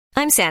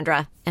I'm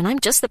Sandra, and I'm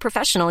just the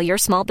professional your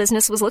small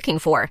business was looking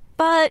for.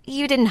 But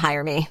you didn't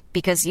hire me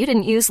because you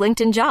didn't use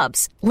LinkedIn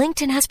Jobs.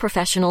 LinkedIn has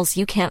professionals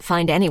you can't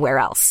find anywhere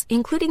else,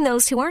 including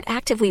those who aren't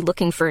actively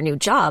looking for a new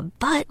job,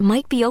 but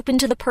might be open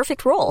to the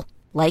perfect role,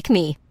 like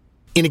me.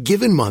 In a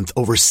given month,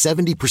 over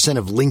 70%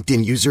 of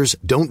LinkedIn users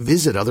don't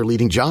visit other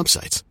leading job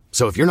sites.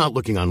 So if you're not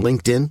looking on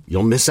LinkedIn,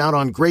 you'll miss out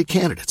on great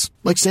candidates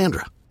like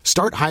Sandra.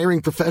 Start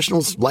hiring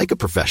professionals like a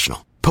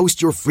professional.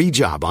 Post your free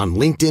job on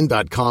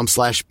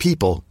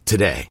linkedin.com/people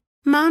today.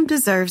 Mom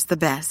deserves the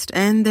best,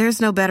 and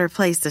there's no better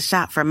place to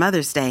shop for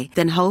Mother's Day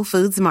than Whole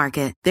Foods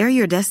Market. They're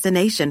your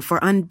destination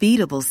for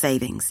unbeatable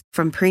savings,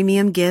 from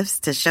premium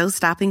gifts to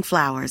show-stopping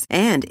flowers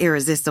and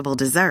irresistible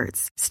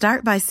desserts.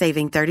 Start by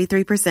saving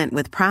 33%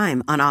 with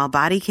Prime on all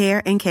body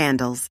care and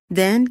candles.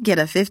 Then get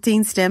a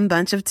 15-stem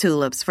bunch of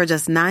tulips for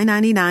just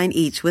 $9.99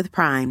 each with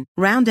Prime.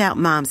 Round out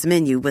Mom's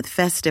menu with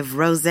festive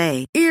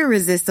rosé,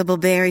 irresistible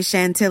berry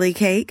chantilly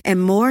cake,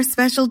 and more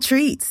special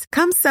treats.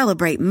 Come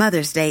celebrate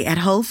Mother's Day at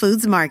Whole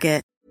Foods Market.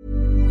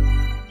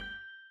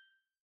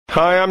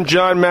 Hi, I'm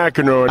John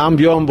McEnroe. I'm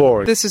Bjorn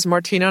Borg. This is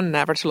Martina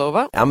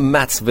Navratilova. I'm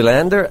Mats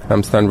Wilander.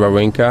 I'm Stan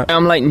Wawrinka.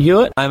 I'm Leighton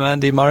Hewitt. I'm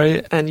Andy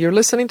Murray. And you're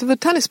listening to the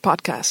Tennis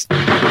Podcast.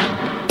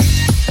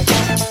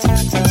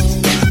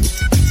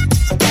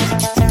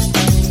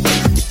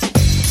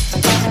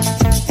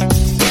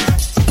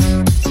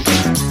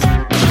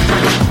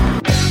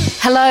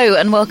 Hello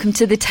and welcome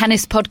to the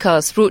Tennis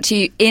Podcast, brought to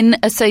you in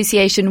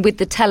association with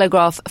The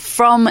Telegraph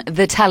from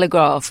The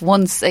Telegraph.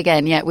 Once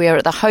again, we are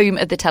at the home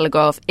of The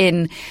Telegraph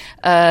in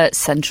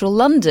central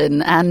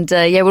London. And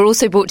we're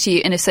also brought to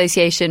you in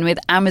association with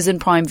Amazon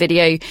Prime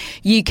Video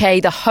UK,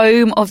 the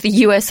home of the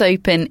US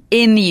Open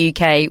in the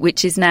UK,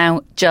 which is now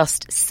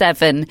just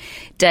 7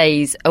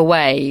 days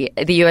away.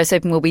 The US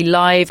Open will be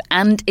live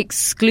and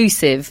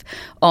exclusive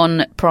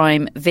on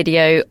Prime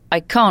Video. I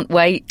can't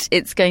wait.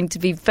 It's going to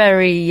be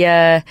very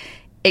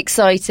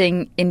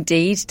exciting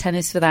indeed.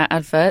 Tennis without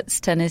adverts,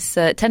 tennis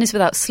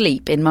without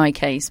sleep in my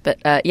case. But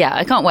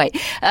I can't wait.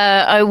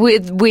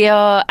 We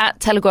are at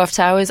Telegraph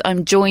Towers.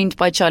 I'm joined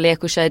by Charlie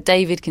Eccleshare.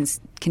 David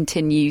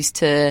continues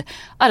to,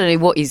 I don't know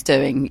what he's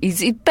doing.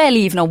 He's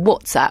barely even on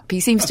WhatsApp.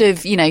 He seems to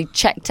have,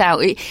 checked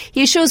out.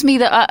 He assures me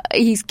that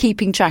he's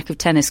keeping track of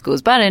tennis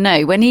scores, but I don't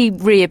know. When he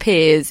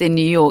reappears in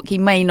New York, he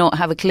may not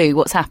have a clue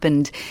what's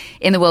happened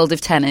in the world of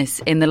tennis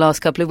in the last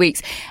couple of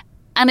weeks.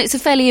 And it's a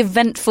fairly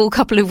eventful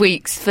couple of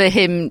weeks for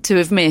him to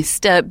have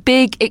missed.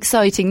 Big,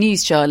 exciting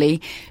news, Charlie.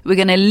 We're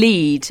going to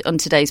lead on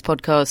today's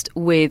podcast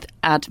with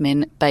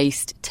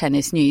admin-based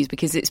tennis news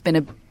because it's been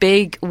a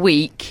big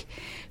week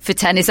for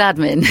tennis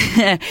admin.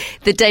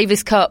 The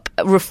Davis Cup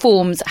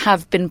reforms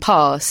have been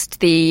passed.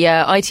 The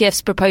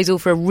ITF's proposal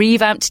for a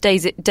revamped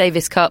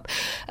Davis Cup,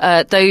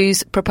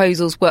 those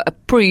proposals were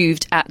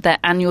approved at their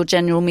annual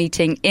general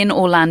meeting in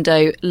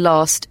Orlando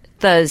last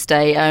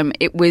Thursday.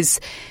 It was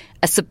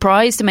a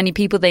surprise to many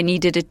people. They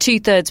needed a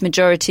 2/3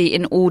 majority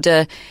in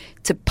order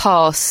to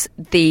pass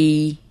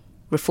the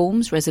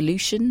reforms. They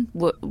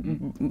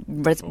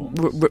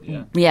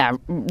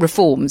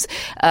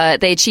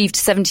achieved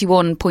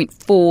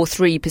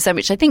 71.43%,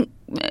 which I think,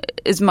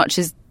 as much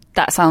as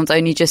that sounds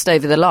only just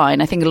over the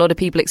line, I think a lot of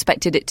people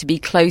expected it to be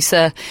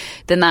closer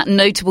than that.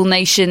 Notable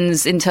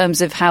nations in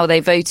terms of how they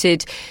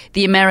voted: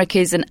 the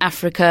Americas and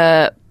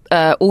Africa,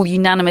 all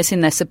unanimous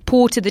in their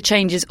support of the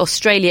changes.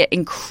 Australia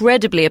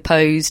incredibly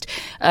opposed.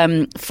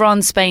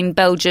 France, Spain,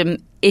 Belgium,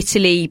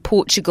 Italy,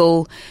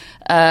 Portugal,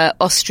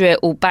 Austria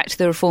all backed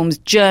the reforms.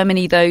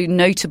 Germany, though,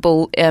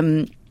 notable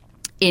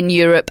in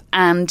Europe,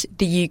 and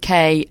the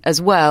UK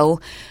as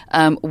well,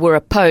 were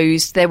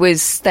opposed. There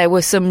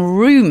were some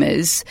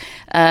rumours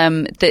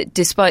that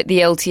despite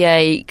the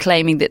LTA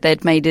claiming that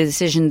they'd made a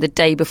decision the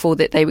day before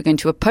that they were going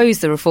to oppose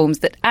the reforms,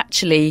 that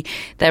actually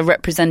their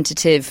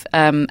representative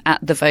at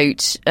the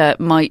vote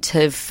might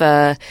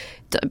have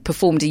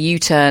performed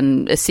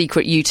a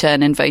secret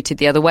U-turn and voted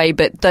the other way.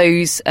 But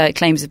those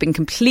claims have been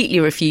completely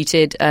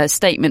refuted. A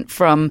statement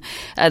from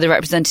the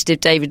representative,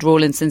 David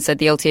Rawlinson, said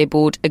the LTA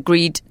board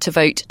agreed to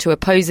vote to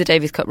oppose the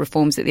Davis Cup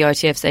reforms at the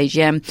ITF's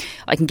AGM.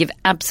 I can give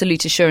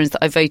absolute assurance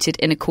that I voted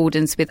in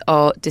accordance with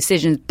our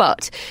decisions.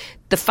 But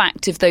the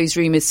fact of those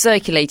rumours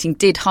circulating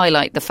did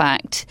highlight the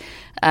fact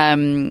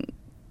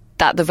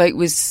that the vote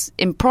was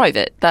in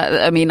private.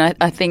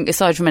 I think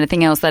aside from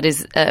anything else, that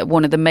is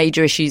one of the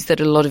major issues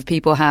that a lot of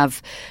people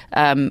have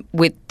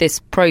with this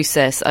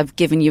process. I've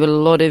given you a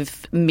lot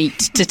of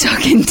meat to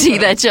tuck into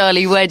there,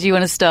 Charlie. Where do you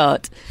want to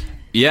start?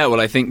 Yeah,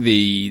 well, I think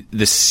the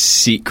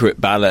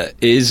secret ballot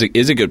is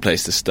a good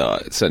place to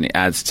start. It certainly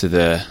adds to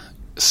the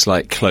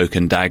slight cloak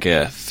and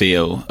dagger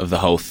feel of the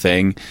whole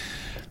thing.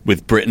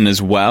 With Britain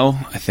as well,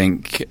 I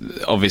think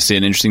obviously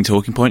an interesting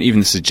talking point. Even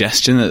the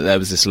suggestion that there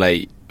was this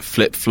late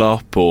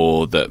flip-flop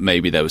or that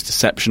maybe there was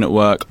deception at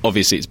work.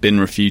 Obviously it's been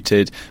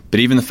refuted. But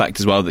even the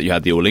fact as well that you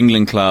had the All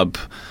England Club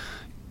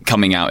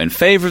coming out in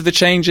favour of the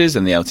changes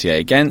and the LTA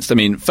against. I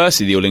mean,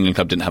 firstly, the All England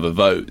Club didn't have a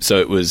vote, so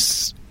it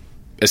was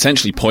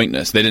essentially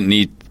pointless. They didn't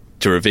need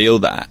to reveal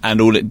that,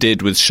 and all it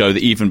did was show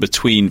that even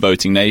between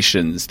voting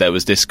nations there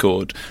was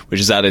discord, which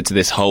has added to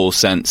this whole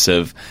sense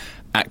of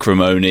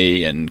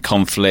acrimony and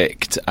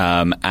conflict,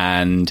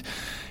 and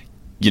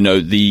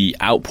the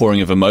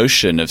outpouring of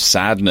emotion, of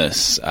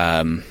sadness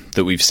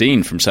that we've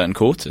seen from certain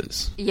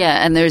quarters.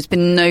 Yeah, and there has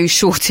been no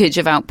shortage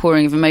of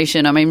outpouring of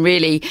emotion. I mean,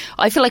 really,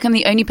 I feel like I'm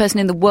the only person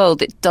in the world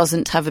that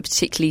doesn't have a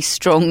particularly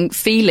strong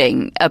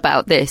feeling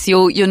about this.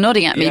 You're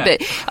nodding at me,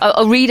 but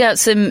I'll read out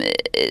some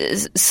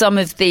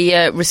of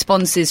the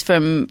responses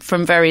from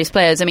various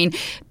players. I mean,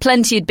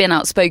 plenty had been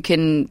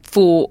outspoken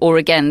for or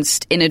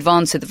against in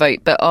advance of the vote,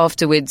 but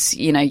afterwards,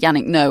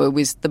 Yannick Noah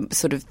was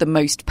the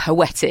most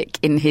poetic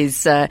in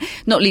his,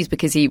 not least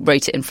because he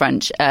wrote it in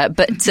French,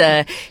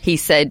 but he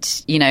said,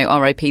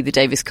 RIP the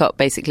Davis Cup,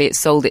 basically it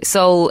sold its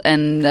soul,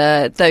 and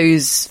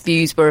those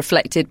views were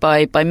reflected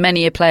by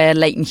many a player.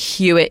 Leighton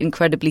Hewitt,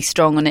 incredibly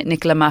strong on it.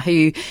 Nicolas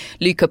Mahut.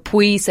 Luca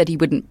Puig said he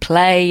wouldn't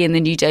play in the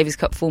new Davis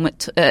Cup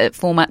format.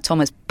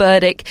 Thomas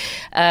Burdick.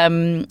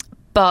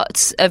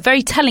 But a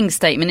very telling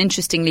statement,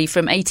 interestingly,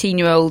 from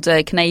 18-year-old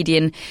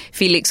Canadian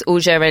Felix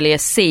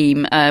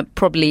Auger-Aliassime,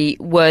 probably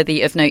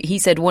worthy of note. He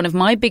said, "One of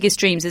my biggest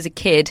dreams as a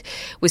kid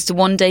was to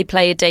one day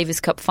play a Davis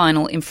Cup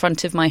final in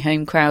front of my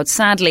home crowd.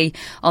 Sadly,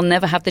 I'll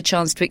never have the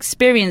chance to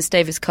experience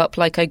Davis Cup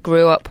like I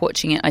grew up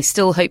watching it. I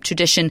still hope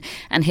tradition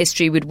and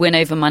history would win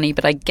over money,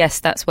 but I guess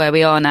that's where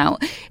we are now."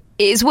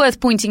 It is worth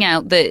pointing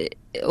out that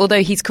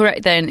although he's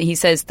correct then, he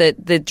says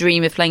that the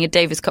dream of playing a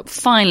Davis Cup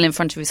final in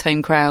front of his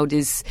home crowd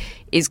is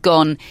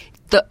gone.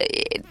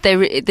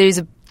 There is,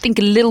 I think,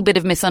 a little bit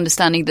of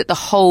misunderstanding that the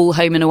whole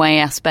home and away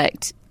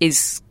aspect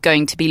is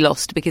going to be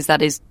lost, because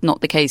that is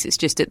not the case. It's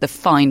just at the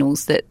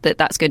finals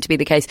that's going to be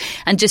the case.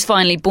 And just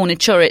finally, Borna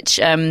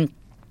Coric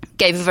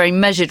gave a very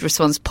measured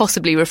response,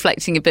 possibly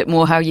reflecting a bit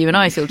more how you and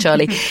I feel,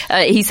 Charlie.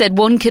 He said,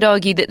 "One could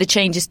argue that the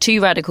change is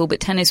too radical, but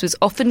tennis was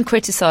often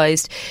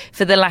criticised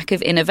for the lack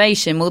of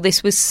innovation. Well,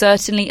 this was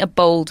certainly a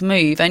bold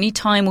move. Only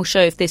time will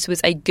show if this was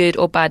a good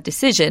or bad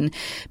decision,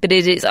 but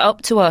it is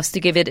up to us to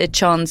give it a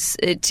chance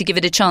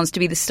to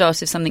be the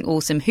start of something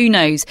awesome. Who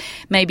knows?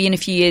 Maybe in a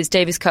few years,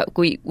 Davis Cup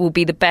week will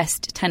be the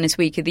best tennis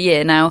week of the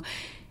year." Now,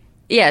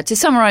 to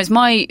summarise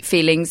my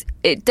feelings,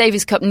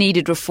 Davis Cup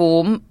needed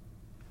reform.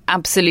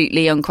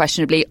 Absolutely,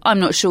 unquestionably. I'm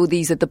not sure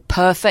these are the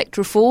perfect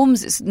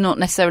reforms. It's not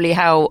necessarily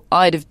how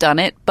I'd have done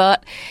it,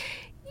 but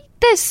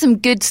there's some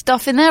good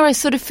stuff in there. I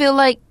sort of feel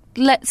like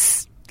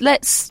let's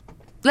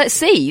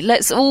see.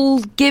 Let's all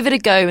give it a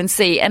go and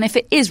see. And if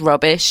it is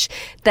rubbish,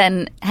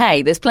 then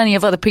hey, there's plenty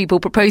of other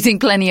people proposing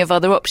plenty of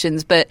other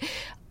options. But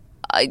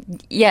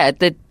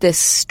the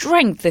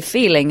strength of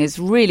feeling has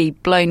really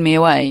blown me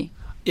away.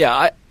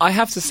 Yeah, I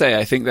have to say,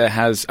 I think there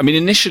has. I mean,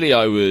 initially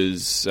I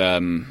was.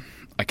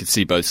 I could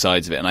see both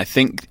sides of it, and I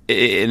think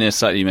in a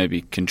slightly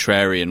maybe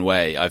contrarian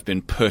way, I've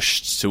been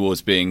pushed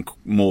towards being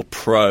more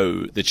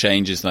pro the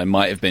changes than I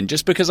might have been,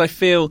 just because I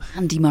feel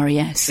Andy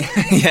Murray-esque.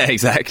 Yeah,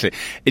 exactly.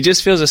 It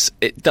just feels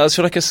it does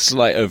feel like a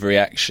slight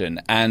overreaction,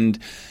 and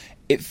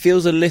it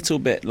feels a little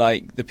bit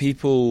like the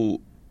people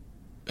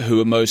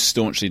who are most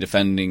staunchly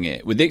defending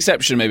it, with the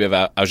exception maybe of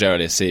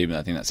Auger-Aliassime,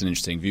 I think that's an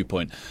interesting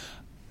viewpoint,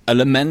 are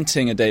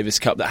lamenting a Davis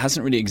Cup that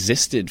hasn't really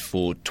existed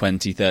for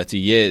 20, 30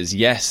 years.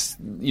 Yes,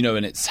 in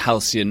its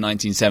halcyon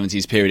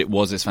 1970s period, it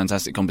was this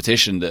fantastic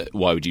competition that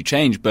why would you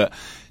change? But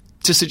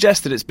to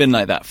suggest that it's been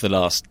like that for the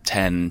last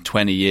 10,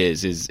 20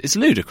 years is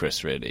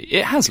ludicrous, really.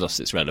 It has lost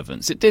its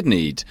relevance. It did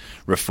need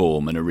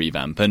reform and a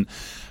revamp. And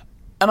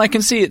I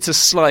can see it's a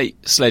slight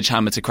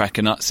sledgehammer to crack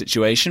a nut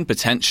situation,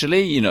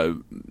 potentially.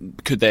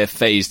 Could they have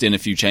phased in a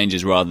few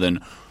changes rather than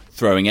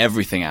throwing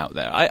everything out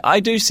there? I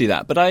do see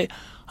that, but I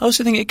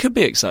also think it could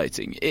be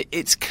exciting.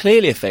 It's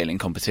clearly a failing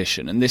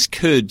competition, and this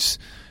could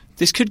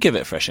give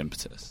it a fresh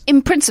impetus.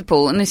 In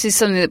principle, and this is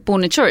something that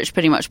Borna Coric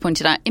pretty much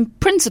pointed out, in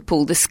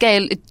principle, the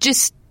scale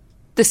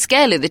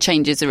of the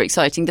changes are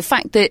exciting. The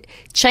fact that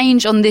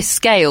change on this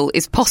scale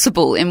is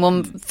possible in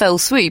one fell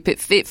swoop, it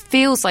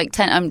feels like,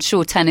 I'm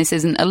sure tennis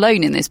isn't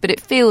alone in this, but it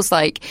feels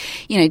like,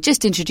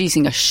 just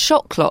introducing a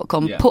shot clock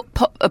on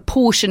a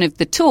portion of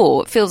the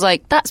tour, it feels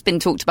like that's been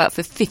talked about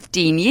for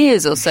 15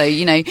 years or so.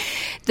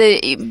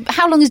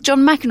 How long has John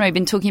McEnroe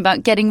been talking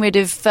about getting rid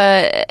of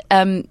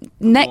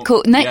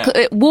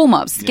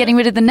warm-ups, getting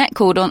rid of the net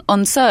cord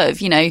on serve?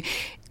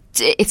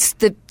 It's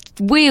the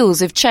wheels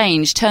have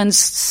changed, turned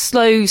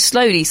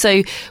slowly.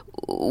 So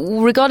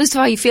regardless of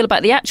how you feel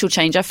about the actual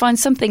change, I find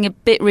something a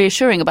bit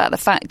reassuring about the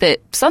fact that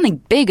something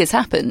big has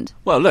happened.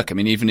 Well, look, I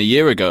mean, even a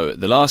year ago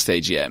at the last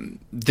AGM,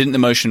 didn't the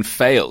motion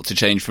fail to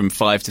change from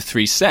 5 to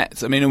 3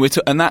 sets? I mean,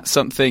 and that's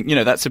something,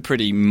 that's a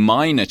pretty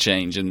minor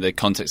change in the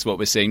context of what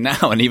we're seeing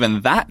now, and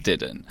even that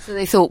didn't. So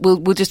they thought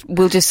we'll just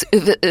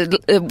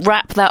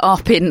wrap that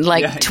up in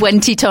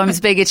 20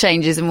 times bigger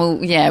changes, and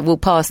we'll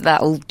pass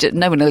that.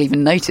 No one will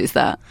even notice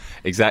that.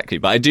 Exactly,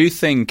 but I do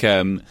think.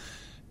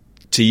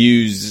 To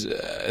use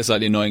a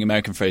slightly annoying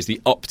American phrase,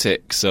 the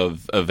optics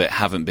of it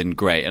haven't been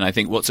great. And I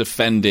think what's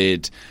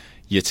offended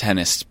your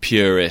tennis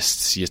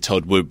purists, your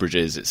Todd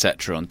Woodbridges,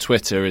 etc. on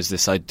Twitter is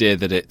this idea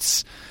that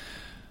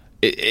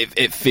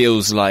it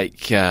feels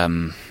like,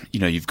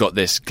 you've got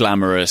this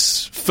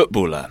glamorous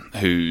footballer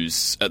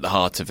who's at the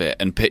heart of it,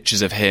 and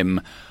pictures of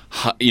him,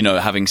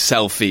 having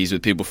selfies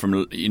with people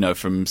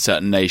from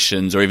certain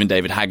nations, or even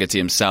David Haggerty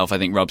himself, I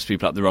think rubs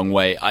people up the wrong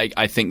way.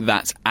 I think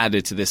that's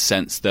added to this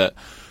sense that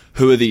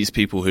who are these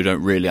people who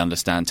don't really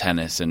understand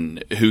tennis,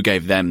 and who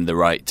gave them the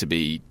right to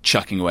be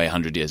chucking away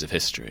 100 years of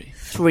history?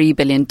 $3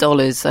 billion,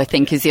 I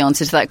think, is the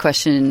answer to that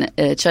question,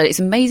 Charlie. It's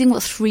amazing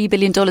what $3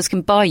 billion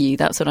can buy you.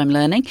 That's what I'm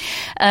learning.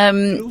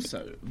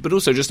 But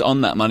also, just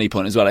on that money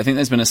point as well, I think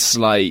there's been a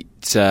slight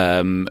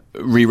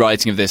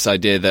rewriting of this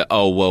idea that,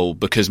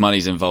 because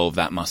money's involved,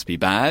 that must be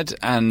bad.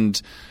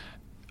 And,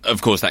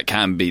 of course, that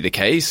can be the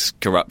case,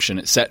 corruption,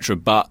 etc.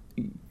 But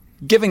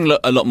giving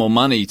a lot more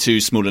money to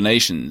smaller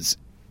nations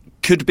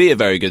could be a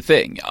very good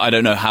thing. I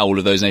don't know how all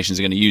of those nations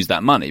are going to use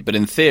that money, but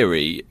in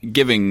theory,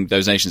 giving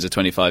those nations a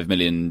 $25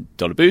 million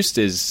boost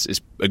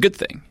is a good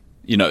thing.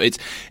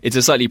 It's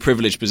a slightly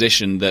privileged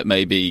position that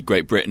maybe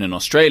Great Britain and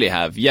Australia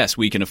have. Yes,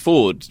 we can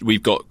afford.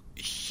 We've got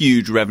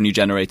huge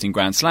revenue-generating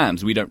Grand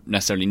Slams. We don't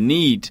necessarily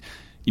need,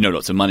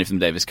 lots of money from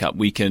the Davis Cup.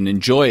 We can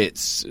enjoy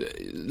its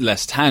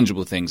less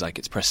tangible things like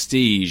its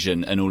prestige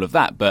and all of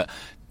that, but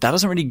that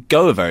doesn't really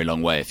go a very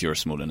long way if you're a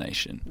smaller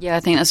nation. Yeah,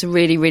 I think that's a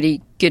really,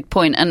 really good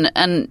point.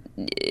 And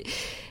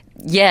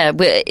yeah,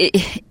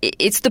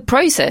 it's the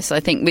process,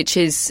 I think, which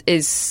has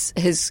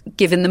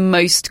given the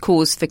most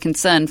cause for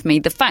concern for me.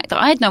 The fact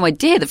that I had no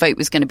idea the vote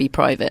was going to be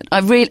private.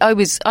 I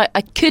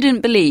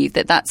couldn't believe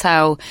that that's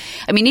how.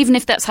 I mean, even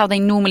if that's how they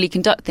normally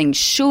conduct things,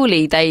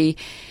 surely they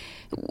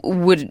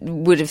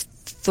would have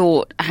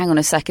thought, hang on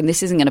a second,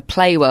 this isn't going to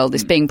play well,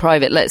 this being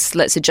private.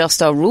 Let's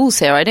adjust our rules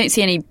here. I don't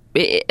see any.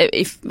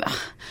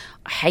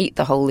 I hate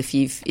the whole if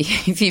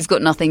you've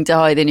got nothing to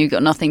hide, then you've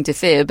got nothing to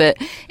fear. But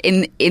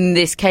in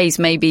this case,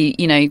 maybe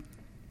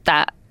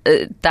that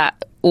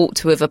ought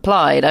to have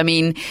applied. I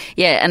mean,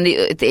 yeah, and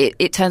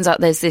it turns out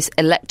there's this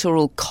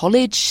electoral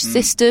college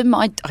system.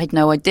 I had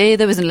no idea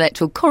there was an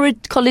electoral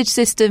college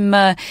system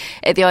at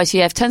the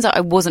ITF. Turns out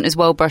I wasn't as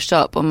well brushed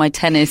up on my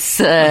tennis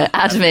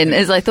admin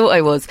as I thought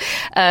I was.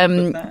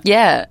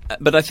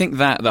 But I think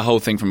that the whole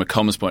thing from a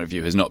comms point of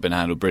view has not been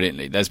handled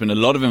brilliantly. There's been a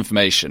lot of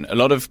information, a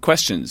lot of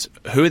questions.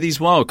 Who are these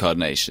wildcard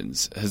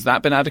nations? Has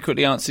that been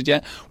adequately answered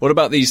yet? What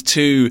about these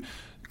two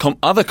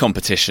other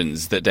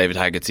competitions that David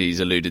Haggerty's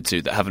alluded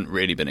to that haven't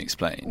really been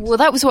explained? Well,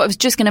 that was what I was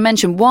just going to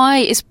mention. Why,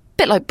 it's a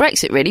bit like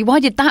Brexit, really. Why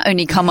did that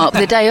only come up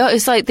the day?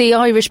 It's like the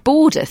Irish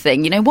border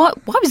thing. Why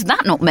was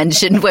that not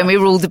mentioned when we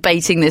were all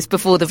debating this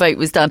before the vote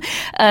was done?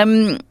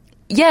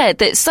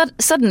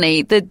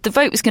 Suddenly the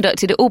vote was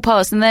conducted, it all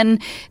passed, and then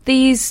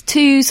these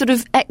two sort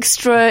of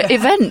extra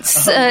events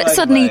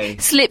suddenly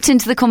slipped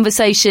into the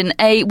conversation.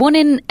 One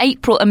in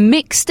April, a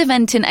mixed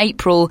event in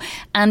April,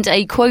 and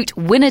a, quote,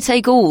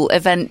 winner-take-all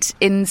event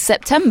in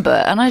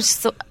September. And I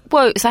just thought,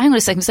 whoa, so hang on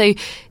a second. So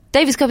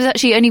Davis Cup is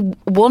actually only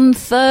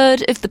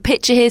 1/3 of the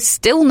picture here.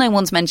 Still no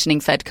one's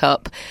mentioning Fed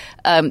Cup.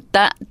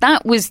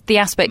 That was the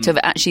aspect of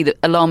it actually that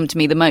alarmed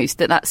me the most,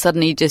 that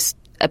suddenly just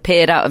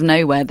appeared out of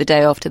nowhere the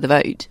day after the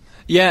vote.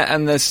 Yeah,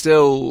 and there's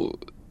still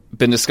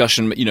been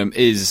discussion,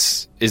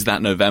 is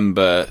that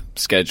November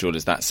scheduled?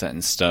 Is that set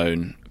in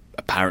stone?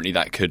 Apparently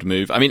that could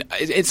move. I mean,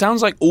 it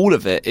sounds like all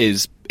of it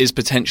is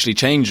potentially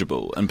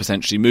changeable and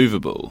potentially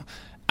movable.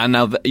 And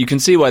now you can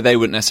see why they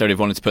wouldn't necessarily have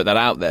wanted to put that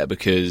out there,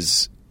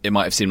 because it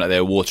might have seemed like they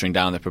were watering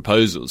down their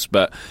proposals.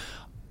 But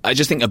I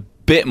just think a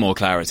bit more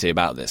clarity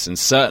about this, and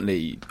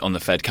certainly on the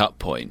Fed Cup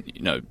point,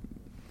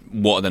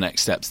 what are the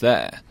next steps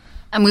there?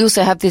 And we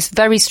also have this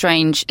very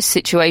strange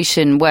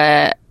situation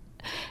where,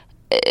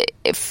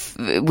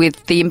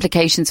 with the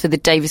implications for the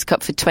Davis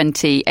Cup for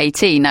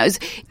 2018. Now,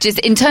 just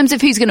in terms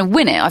of who's going to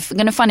win it, I'm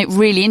going to find it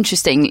really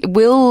interesting.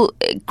 Will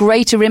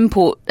greater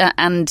import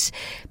and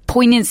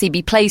poignancy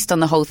be placed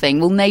on the whole thing?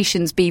 Will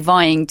nations be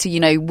vying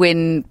to,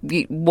 win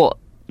what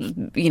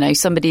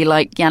somebody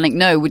like Yannick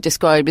Noah would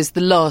describe as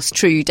the last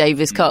true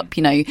Davis Cup?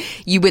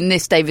 You win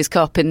this Davis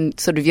Cup and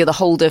sort of you're the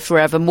holder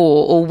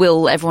forevermore. Or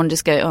will everyone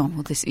just go, oh,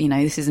 well, this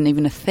isn't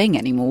even a thing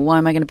anymore. Why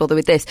am I going to bother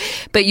with this?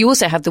 But you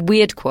also have the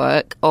weird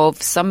quirk of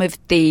some of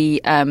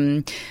the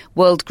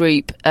World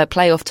Group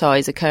playoff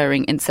ties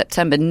occurring in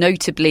September,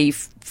 notably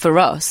for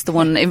us, the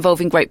one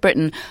involving Great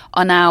Britain,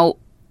 are now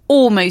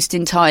almost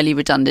entirely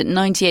redundant,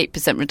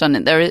 98%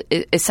 redundant. They're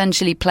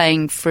essentially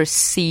playing for a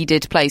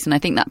seeded place, and I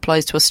think that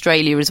applies to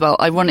Australia as well.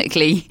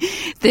 Ironically,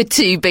 the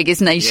two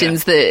biggest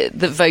nations that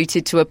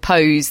voted to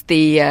oppose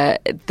the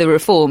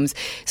reforms.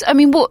 So, I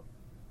mean,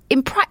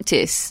 in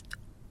practice,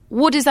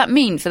 what does that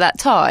mean for that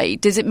tie?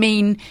 Does it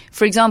mean,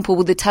 for example,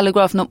 will the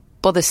Telegraph not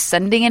bother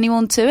sending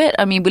anyone to it?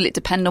 I mean, will it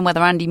depend on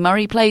whether Andy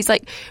Murray plays?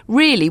 Like,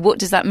 really, what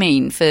does that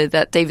mean for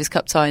that Davis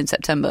Cup tie in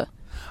September?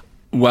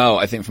 Well,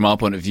 I think from our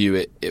point of view,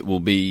 it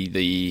will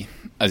be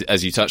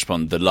as you touched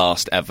upon, the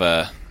last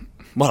ever,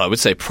 well, I would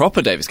say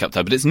proper Davis Cup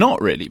tie, but it's not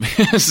really,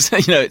 because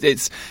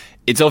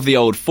it's of the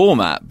old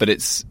format, but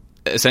it's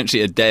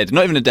essentially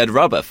not even a dead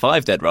rubber,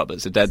 5 dead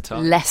rubbers, a dead tie.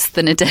 Less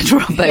than a dead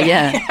rubber,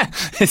 yeah.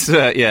 It's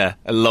a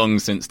long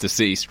since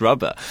deceased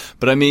rubber.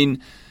 But I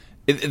mean,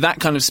 that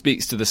kind of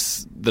speaks to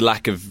the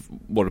lack of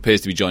what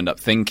appears to be joined up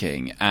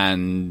thinking.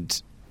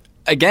 And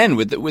again,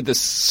 with the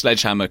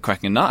sledgehammer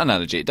cracking a nut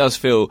analogy, it does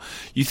feel,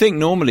 you think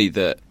normally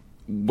that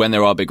when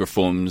there are big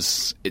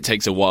reforms, it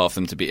takes a while for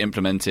them to be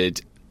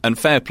implemented. And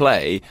fair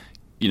play,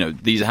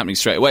 these are happening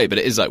straight away. But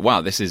it is like,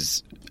 wow, this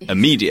is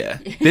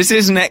immediate. This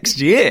is next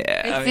year.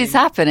 This is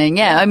happening,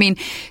 yeah. I mean,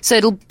 so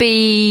it'll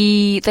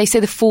be, they say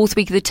the fourth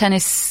week of the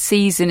tennis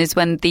season is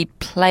when the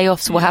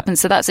playoffs will happen.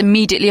 So that's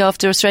immediately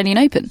after Australian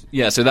Open.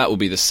 Yeah, so that will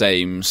be the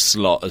same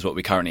slot as what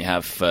we currently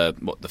have for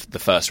the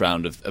first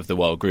round of the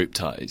World Group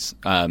ties.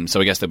 So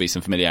I guess there'll be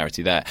some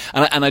familiarity there.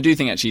 And I do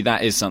think actually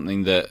that is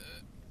something that,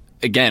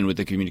 again, with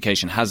the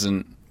communication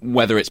hasn't,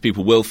 whether it's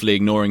people willfully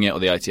ignoring it or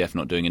the ITF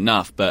not doing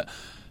enough, but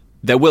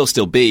there will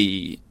still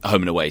be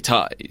home and away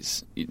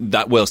ties.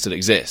 That will still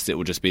exist. It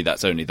will just be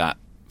that's only that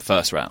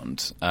first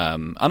round.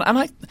 And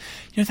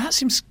that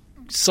seems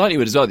slightly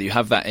weird as well, that you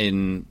have that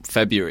in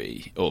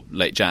February or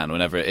late Jan,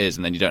 whenever it is,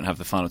 and then you don't have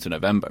the final to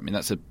November. I mean,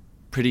 that's a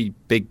pretty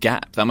big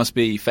gap. That must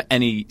be, for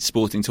any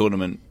sporting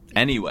tournament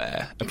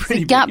anywhere, a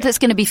pretty gap that's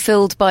going to be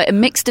filled by a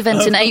mixed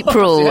event in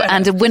April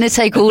and a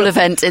winner-take-all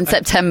event in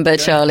September,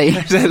 Charlie.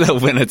 The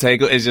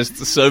winner-take-all is just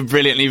so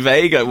brilliantly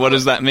vague. What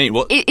does that mean?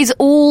 What is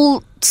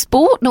all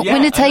sport not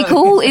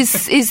winner-take-all?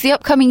 Is the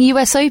upcoming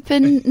US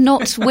Open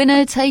not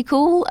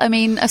winner-take-all? I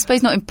mean, I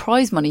suppose not in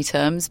prize money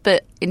terms,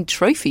 but in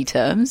trophy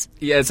terms.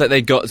 Yeah, it's like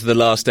they got to the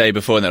last day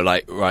before and they're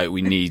like, right,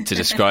 we need to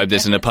describe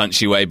this in a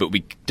punchy way, but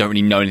we don't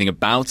really know anything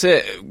about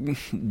it.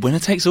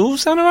 Winner-takes-all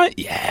sound all right?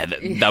 Yeah,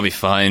 that'll be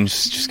fine.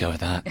 Just go with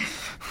that.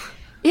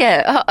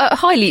 Yeah,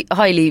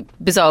 highly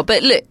bizarre.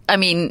 But look, I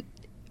mean,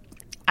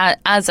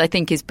 as I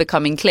think is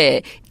becoming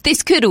clear,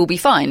 this could all be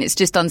fine. It's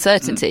just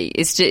uncertainty.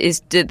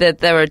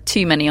 There are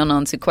too many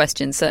unanswered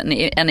questions,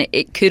 certainly, and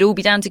it could all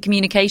be down to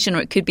communication,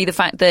 or it could be the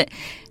fact that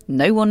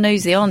no one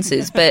knows the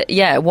answers. But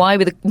yeah, why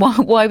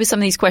were some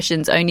of these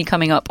questions only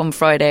coming up on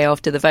Friday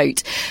after the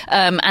vote?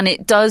 And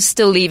it does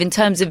still leave, in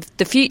terms of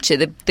the future,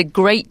 the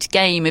great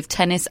game of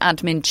tennis,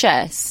 admin,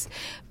 chess,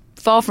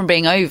 far from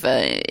being over.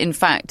 In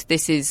fact,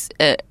 this is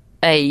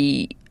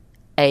a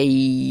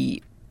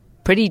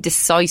pretty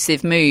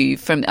decisive move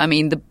from, I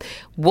mean,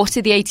 what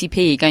are the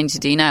ATP going to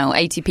do now?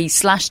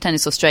 ATP /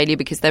 Tennis Australia,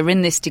 because they're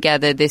in this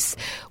together, this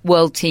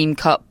World Team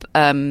Cup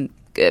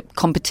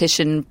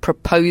competition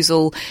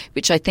proposal,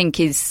 which I think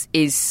is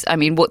I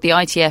mean, what the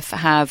ITF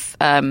have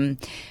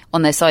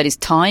on their side is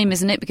time,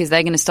 isn't it? Because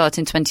they're going to start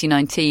in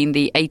 2019.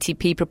 The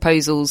ATP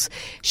proposal's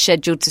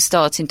scheduled to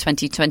start in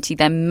 2020.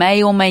 There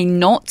may or may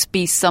not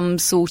be some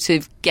sort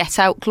of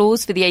get-out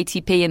clause for the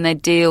ATP in their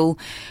deal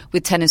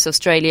with Tennis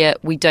Australia.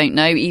 We don't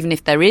know. Even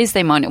if there is,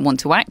 they might not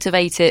want to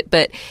activate it.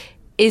 But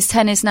is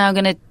tennis now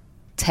going to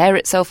tear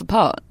itself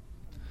apart?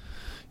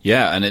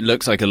 Yeah, and it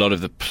looks like a lot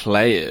of the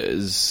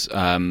players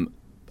are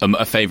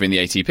favouring the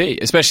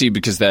ATP, especially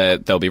because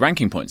there'll be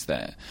ranking points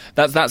there.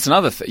 That's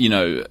another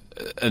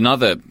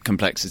another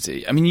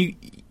complexity. I mean,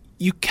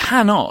 you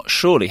cannot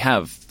surely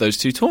have those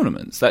two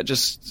tournaments. That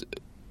just,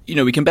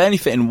 we can barely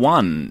fit in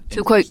one.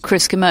 To quote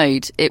Chris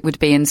Commode, it would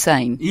be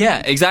insane.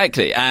 Yeah,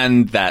 exactly,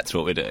 and that's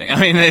what we're doing. I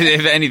mean,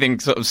 if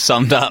anything sort of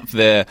summed up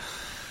the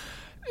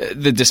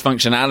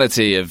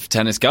dysfunctionality of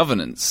tennis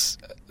governance,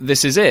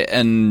 this is it.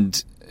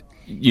 And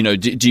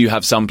do you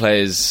have some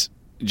players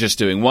just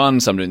doing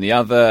one, some doing the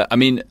other? I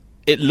mean,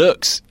 it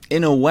looks,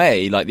 in a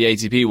way, like the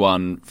ATP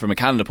one, from a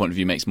calendar point of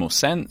view, makes more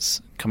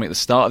sense coming at the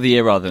start of the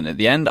year rather than at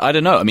the end. I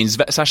don't know. I mean,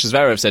 Sasha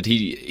Zverev said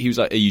he was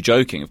like, are you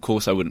joking? Of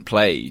course I wouldn't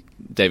play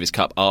Davis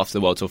Cup after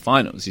the World Tour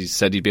Finals. He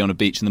said he'd be on a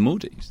beach in the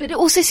Maldives. But it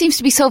also seems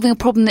to be solving a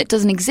problem that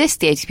doesn't exist,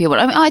 the ATP one.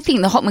 I mean, I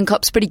think the Hopman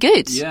Cup's pretty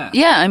good.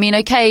 Yeah, I mean,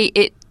 okay,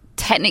 it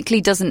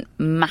technically doesn't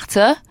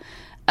matter.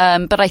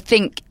 But I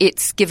think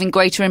it's given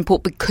greater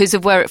import because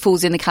of where it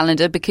falls in the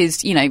calendar.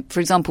 Because,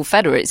 for example,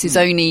 Federer, it's his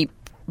only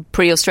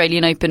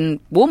pre-Australian Open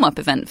warm-up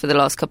event for the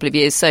last couple of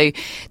years. So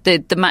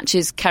the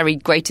matches carry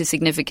greater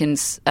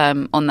significance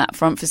on that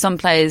front. For some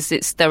players,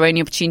 it's their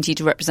only opportunity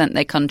to represent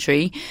their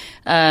country.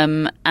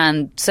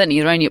 And certainly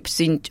their only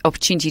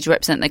opportunity to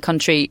represent their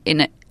country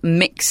in a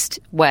mixed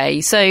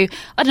way. So I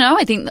don't know.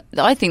 I think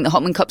the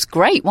Hopman Cup's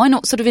great. Why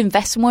not sort of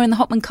invest more in the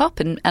Hopman Cup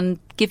and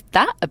give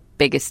that a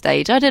bigger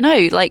stage? I don't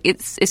know. Like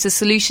it's a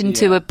solution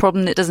to a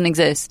problem that doesn't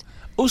exist.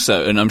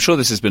 Also, and I'm sure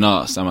this has been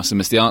asked, I must have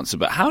missed the answer,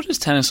 but how does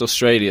Tennis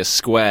Australia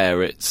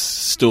square its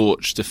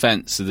staunch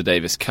defence of the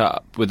Davis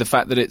Cup with the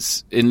fact that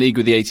it's in league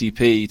with the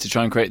ATP to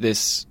try and create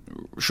this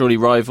surely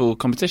rival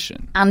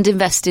competition? And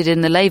invested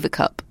in the Laver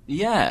Cup.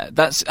 Yeah,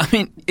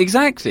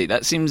 exactly.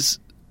 That seems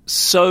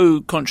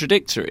so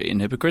contradictory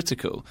and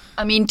hypocritical.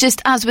 I mean,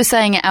 just as we're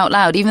saying it out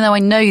loud, even though I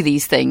know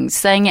these things,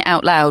 saying it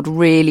out loud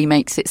really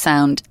makes it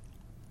sound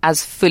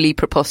as fully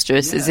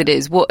preposterous as it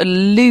is. What a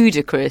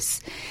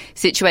ludicrous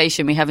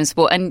situation we have in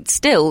sport. And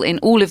still, in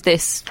all of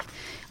this,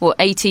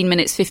 18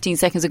 minutes, 15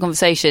 seconds of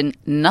conversation,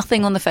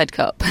 nothing on the Fed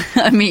Cup.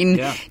 I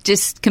mean,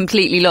 just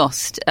completely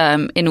lost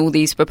in all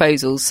these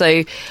proposals.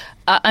 So,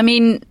 I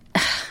mean,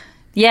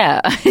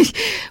 yeah,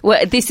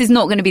 well, this is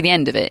not going to be the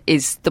end of it,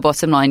 is the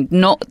bottom line.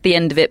 Not the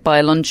end of it by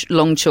a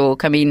long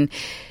chalk. I mean,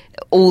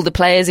 all the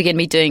players are going to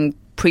be doing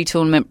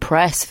pre-tournament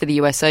press for the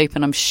US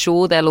Open. I'm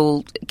sure they'll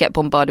all get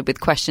bombarded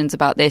with questions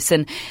about this.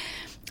 And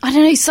I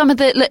don't know, some of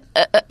the...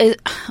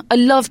 I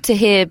love to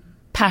hear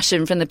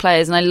passion from the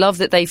players, and I love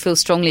that they feel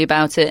strongly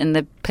about it, and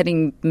they're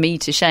putting me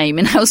to shame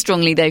in how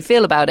strongly they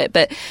feel about it.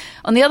 But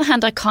on the other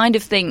hand, I kind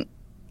of think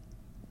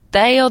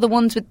they are the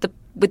ones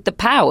with the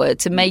power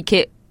to make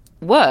it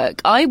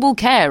work. I will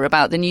care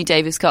about the new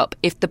Davis Cup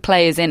if the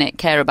players in it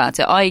care about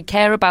it. I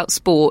care about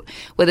sport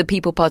where the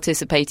people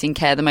participating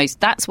care the most.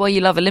 That's why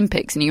you love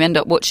Olympics, and you end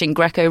up watching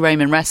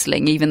Greco-Roman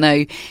wrestling even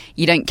though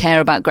you don't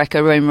care about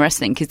Greco-Roman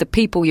wrestling, because the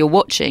people you're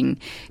watching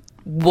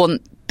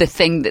want the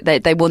thing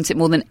that they want it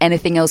more than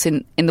anything else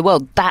in the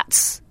world.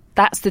 That's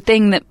the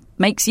thing that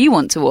makes you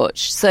want to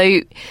watch.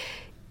 So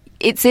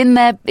it's in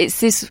there. It's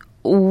this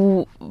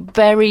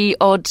very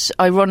odd,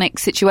 ironic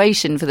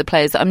situation for the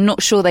players that I'm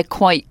not sure they're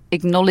quite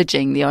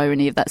acknowledging the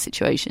irony of that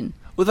situation.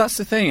 Well, that's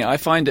the thing. I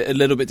find it a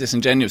little bit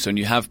disingenuous when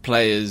you have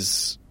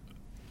players,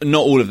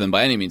 not all of them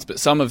by any means, but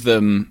some of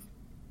them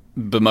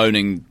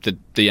bemoaning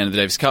the end of the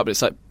Davis Cup. But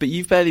it's like, but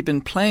you've barely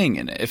been playing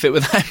in it. If it were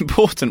that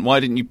important,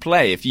 why didn't you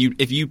play? If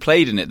you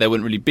played in it, there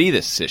wouldn't really be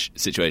this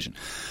situation.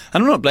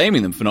 And I'm not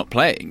blaming them for not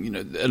playing. You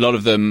know, a lot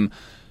of them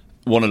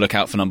want to look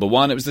out for number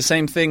one. It was the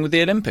same thing with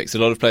the Olympics. A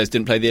lot of players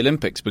didn't play the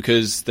Olympics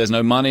because there's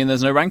no money and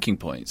there's no ranking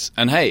points.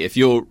 And hey, if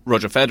you're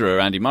Roger Federer or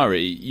Andy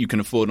Murray, you can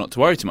afford not to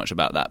worry too much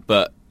about that.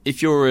 But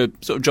if you're a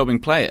sort of jobbing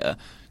player,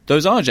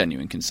 those are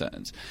genuine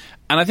concerns.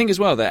 And I think as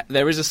well that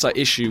there is a slight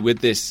issue with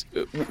this.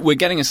 We're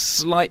getting a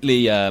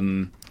slightly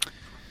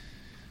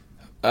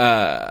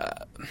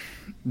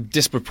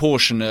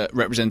disproportionate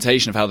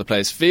representation of how the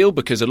players feel,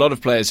 because a lot of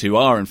players who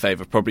are in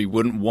favour probably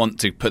wouldn't want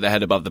to put their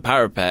head above the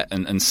parapet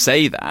and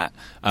say that.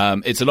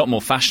 It's a lot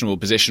more fashionable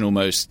position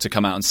almost to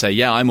come out and say,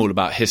 yeah, I'm all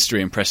about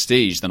history and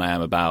prestige than I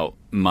am about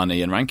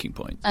money and ranking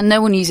points. And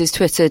no one uses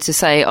Twitter to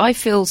say, I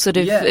feel sort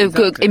of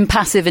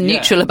impassive and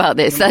neutral about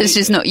this. Completely. That's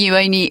just not, you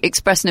only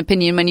express an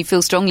opinion when you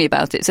feel strongly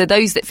about it. So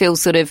those that feel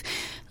sort of,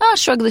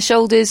 shrug the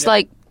shoulders,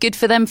 like good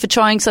for them for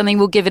trying something,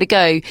 we'll give it a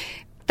go,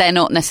 they're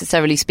not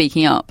necessarily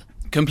speaking up.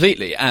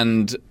 Completely.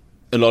 And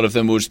a lot of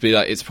them will just be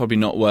like, it's probably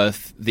not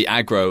worth the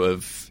aggro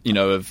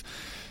of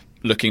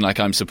looking like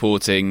I'm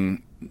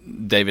supporting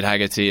David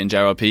Haggerty and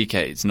Gerard Piqué.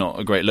 It's not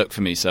a great look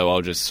for me, so I'll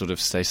just sort of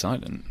stay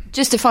silent.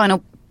 Just a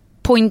final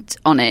point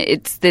on it.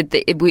 It's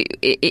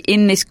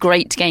in this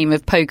great game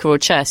of poker or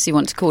chess, you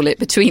want to call it,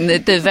 between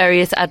the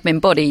various admin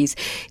bodies,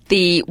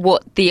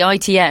 what the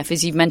ITF,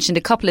 as you've mentioned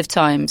a couple of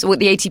times, what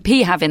the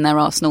ATP have in their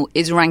arsenal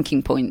is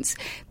ranking points.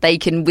 They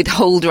can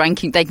withhold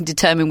ranking, they can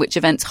determine which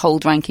events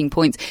hold ranking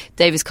points.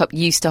 Davis Cup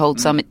used to hold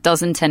some, it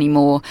doesn't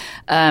anymore.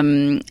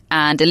 And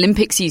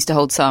Olympics used to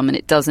hold some, and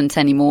it doesn't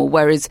anymore.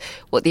 Whereas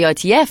what the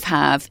ITF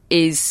have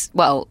is,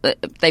 well,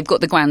 they've got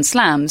the Grand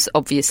Slams,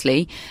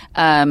 obviously,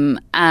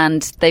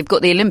 and they've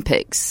got the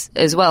Olympics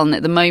as well. And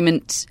at the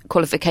moment,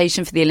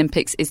 qualification for the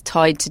Olympics is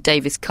tied to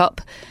Davis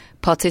Cup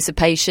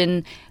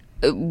participation.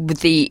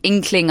 The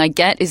inkling I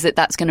get is that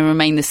that's going to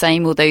remain the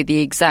same, although the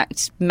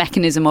exact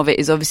mechanism of it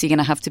is obviously going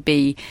to have to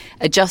be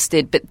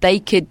adjusted. But they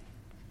could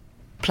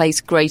place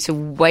greater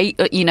weight.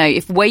 You know,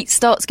 if weight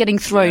starts getting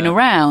thrown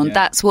around,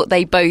 that's what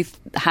they both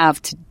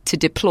have to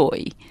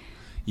deploy.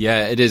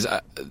 Yeah, it is.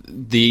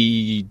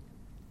 The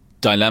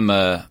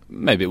dilemma,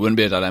 maybe it wouldn't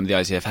be a dilemma the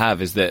ITF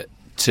have, is that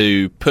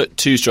to put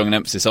too strong an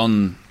emphasis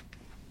on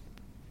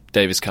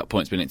Davis Cup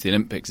points being into the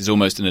Olympics is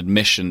almost an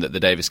admission that the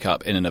Davis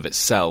Cup in and of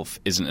itself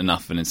isn't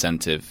enough of an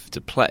incentive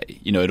to play.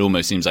 You know, it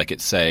almost seems like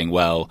it's saying,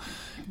 well,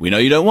 we know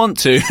you don't want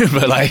to,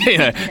 but like, you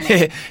know,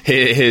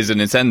 here's an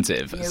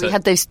incentive. Yeah, so we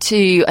had those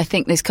two, I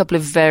think there's a couple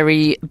of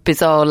very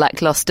bizarre,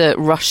 lacklustre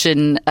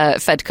Russian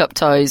Fed Cup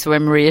ties where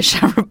Maria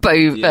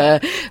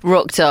Sharapova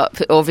rocked up,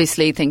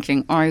 obviously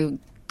thinking, I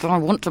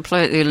want to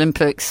play at the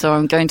Olympics, so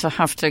I'm going to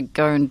have to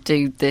go and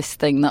do this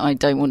thing that I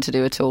don't want to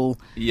do at all.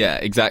 Yeah,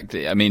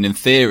 exactly. I mean, in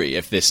theory,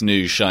 if this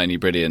new, shiny,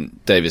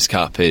 brilliant Davis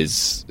Cup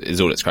is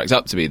all it's cracked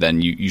up to be,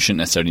 then you shouldn't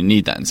necessarily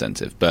need that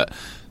incentive. But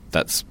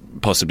that's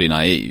possibly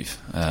naive.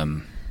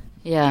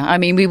 Yeah, I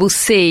mean, we will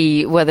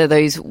see whether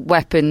those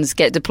weapons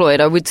get deployed.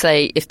 I would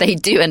say if they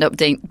do end up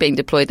being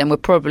deployed, then we're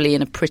probably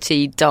in a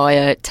pretty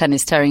dire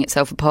tennis tearing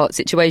itself apart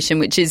situation,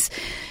 which is,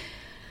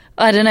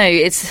 I don't know,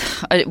 it's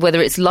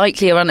whether it's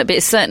likely or not, but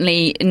it's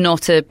certainly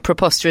not a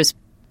preposterous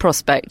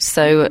prospect.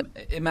 So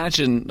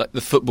imagine like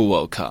the Football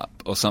World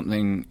Cup or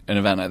something, an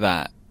event like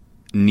that,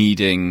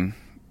 needing,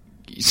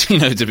 you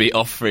know, to be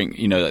offering,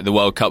 you know, like the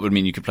World Cup would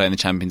mean you could play in the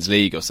Champions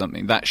League or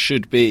something.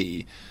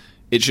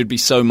 It should be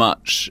so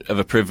much of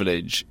a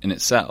privilege in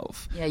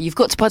itself. Yeah, you've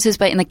got to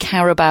participate in the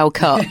Carabao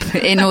Cup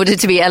in order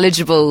to be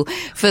eligible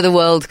for the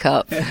World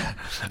Cup.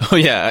 Oh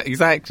yeah,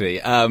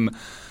 exactly.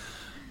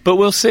 But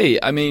we'll see.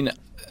 I mean,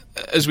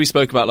 as we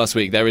spoke about last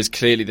week, there is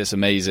clearly this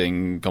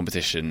amazing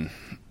competition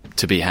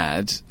to be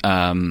had,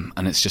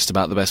 and it's just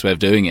about the best way of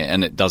doing it,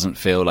 and it doesn't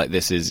feel like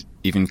this is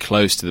even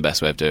close to the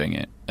best way of doing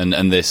it.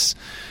 And this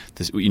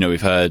you know,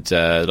 we've heard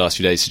the last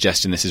few days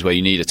suggesting this is where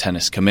you need a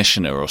tennis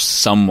commissioner or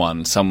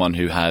someone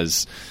who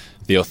has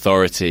the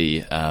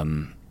authority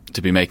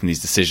to be making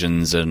these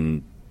decisions,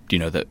 and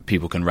that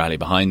people can rally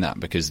behind that,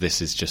 because this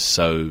has just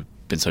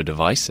been so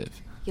divisive.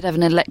 You'd have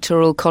an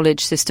electoral college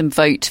system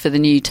vote for the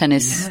new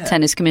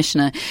tennis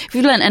commissioner. If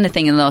we've learned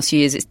anything in the last few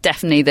years, it's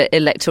definitely that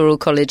electoral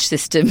college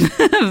system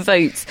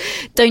votes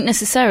don't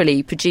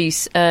necessarily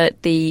produce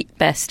the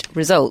best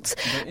results.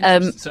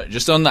 So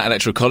just on that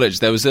electoral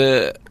college, there was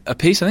a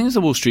piece, I think it was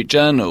the Wall Street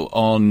Journal,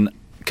 on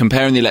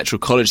comparing the electoral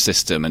college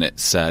system and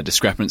its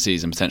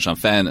discrepancies and potential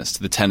unfairness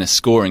to the tennis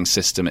scoring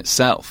system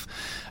itself,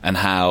 and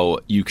how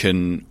you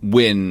can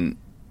win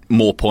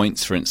more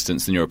points, for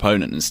instance, than your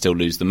opponent and still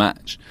lose the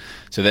match.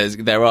 So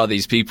there are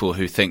these people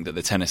who think that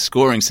the tennis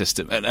scoring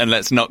system, and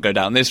let's not go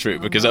down this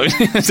route because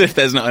as if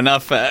there's not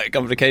enough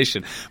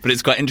complication, but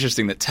it's quite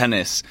interesting that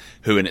tennis,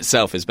 who in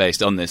itself is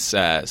based on this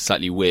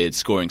slightly weird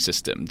scoring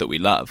system that we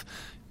love,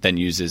 then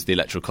uses the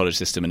electoral college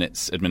system in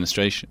its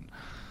administration.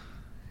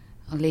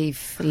 I'll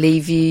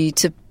leave you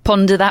to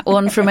ponder that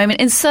one for a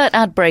moment. Insert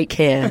ad break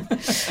here.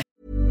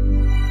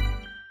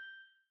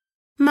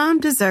 Mom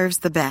deserves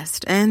the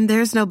best, and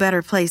there's no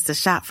better place to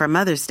shop for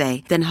Mother's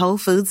Day than Whole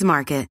Foods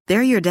Market.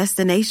 They're your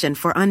destination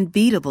for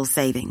unbeatable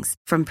savings,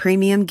 from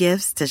premium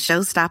gifts to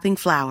show-stopping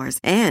flowers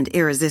and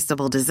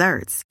irresistible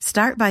desserts.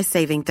 Start by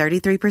saving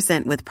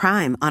 33% with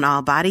Prime on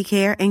all body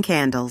care and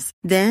candles.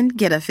 Then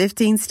get a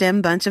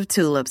 15-stem bunch of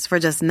tulips for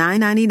just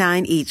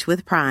 $9.99 each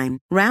with Prime.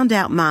 Round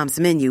out Mom's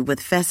menu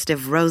with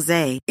festive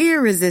rosé,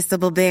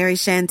 irresistible berry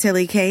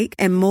chantilly cake,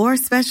 and more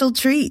special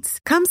treats.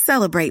 Come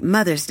celebrate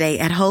Mother's Day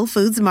at Whole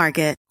Foods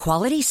Market.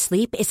 Quality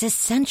sleep is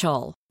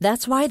essential.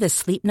 That's why the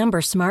Sleep Number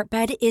Smart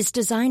Bed is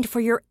designed for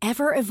your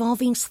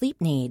ever-evolving sleep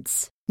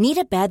needs. Need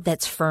a bed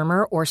that's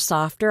firmer or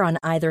softer on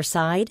either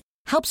side?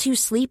 Helps you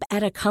sleep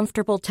at a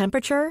comfortable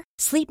temperature?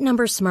 Sleep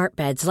Number Smart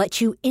Beds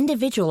let you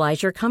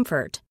individualize your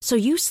comfort, so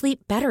you sleep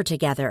better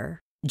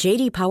together.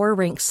 J.D. Power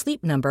ranks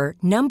Sleep Number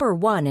number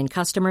 1 in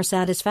customer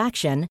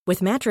satisfaction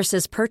with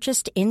mattresses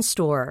purchased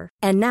in-store.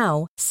 And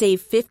now,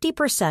 save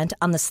 50%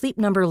 on the Sleep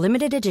Number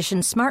Limited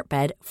Edition Smart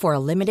Bed for a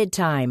limited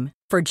time.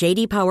 For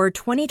J.D. Power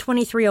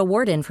 2023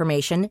 award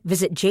information,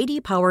 visit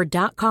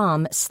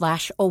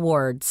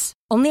jdpower.com/awards.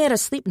 Only at a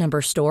Sleep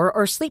Number store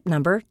or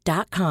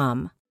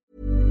sleepnumber.com.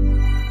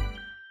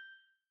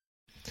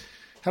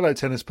 Hello,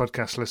 Tennis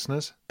Podcast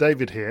listeners.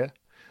 David here.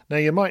 Now,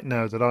 you might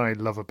know that I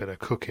love a bit of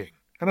cooking,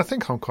 and I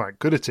think I'm quite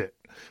good at it.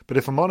 But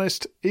if I'm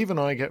honest, even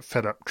I get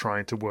fed up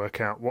trying to work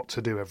out what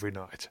to do every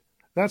night.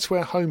 That's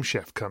where Home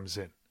Chef comes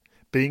in.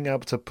 Being able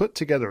to put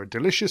together a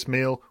delicious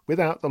meal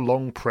without the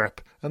long prep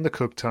and the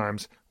cook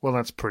times, well,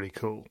 that's pretty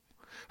cool.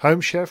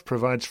 Home Chef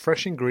provides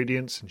fresh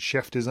ingredients and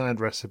chef-designed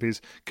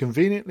recipes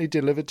conveniently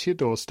delivered to your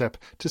doorstep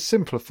to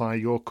simplify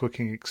your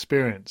cooking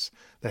experience.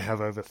 They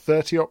have over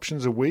 30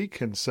 options a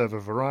week and serve a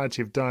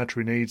variety of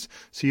dietary needs,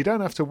 so you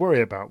don't have to worry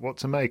about what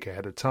to make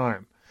ahead of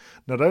time.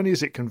 Not only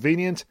is it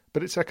convenient,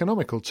 but it's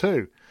economical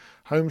too.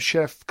 Home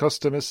Chef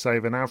customers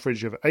save an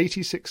average of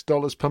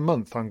 $86 per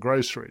month on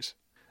groceries.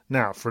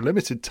 Now, for a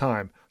limited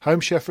time, Home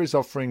Chef is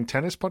offering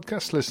Tennis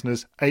Podcast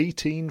listeners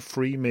 18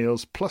 free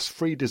meals plus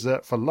free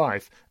dessert for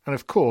life and,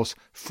 of course,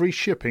 free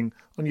shipping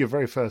on your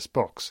very first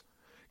box.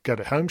 Go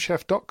to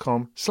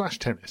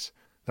homechef.com/tennis.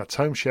 That's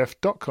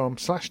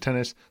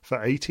homechef.com/tennis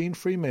for 18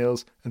 free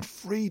meals and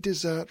free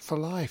dessert for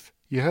life.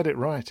 You heard it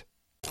right.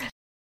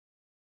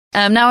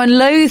 Now, I'm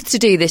loath to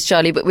do this,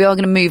 Charlie, but we are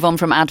going to move on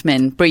from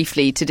admin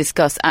briefly to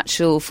discuss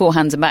actual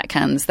forehands and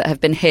backhands that have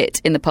been hit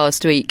in the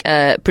past week,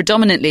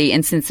 predominantly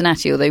in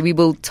Cincinnati, although we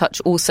will touch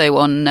also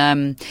on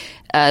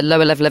a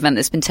lower level event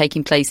that's been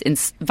taking place in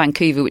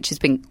Vancouver, which has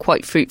been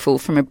quite fruitful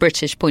from a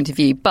British point of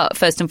view. But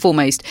first and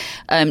foremost,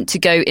 to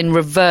go in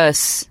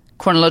reverse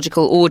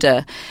chronological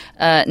order,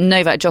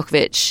 Novak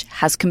Djokovic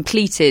has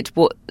completed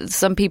what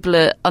some people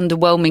are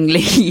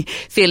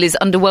feel is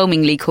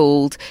underwhelmingly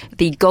called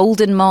the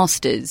Golden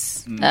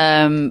Masters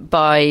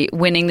by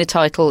winning the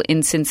title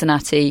in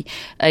Cincinnati.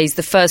 He's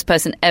the first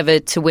person ever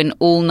to win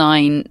all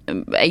 9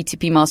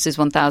 ATP Masters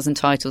 1000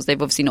 titles.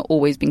 They've obviously not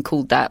always been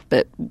called that,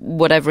 but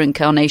whatever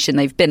incarnation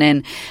they've been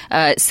in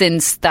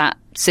since that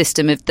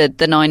system of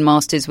the 9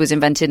 Masters was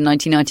invented in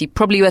 1990.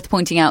 Probably worth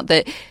pointing out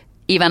that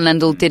Ivan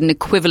Lendl did an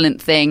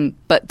equivalent thing,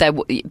 but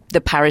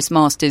the Paris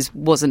Masters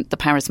wasn't the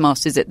Paris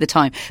Masters at the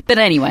time. But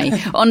anyway,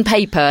 on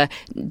paper,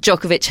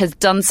 Djokovic has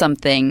done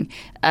something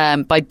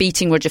by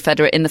beating Roger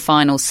Federer in the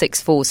final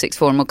 6-4,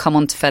 6-4, and we'll come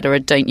on to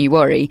Federer, don't you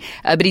worry.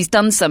 But he's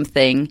done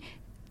something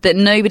that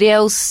nobody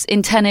else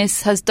in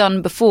tennis has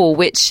done before,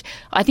 which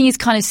I think is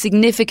kind of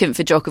significant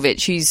for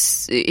Djokovic,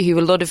 who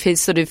a lot of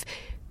his sort of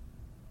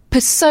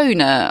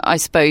persona, I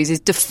suppose,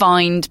 is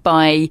defined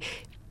by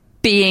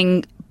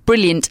being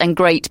brilliant and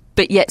great,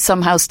 but yet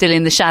somehow still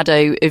in the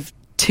shadow of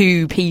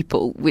 2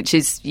 people, which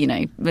is,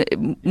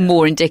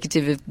 more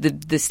indicative of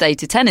the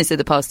state of tennis of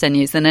the past 10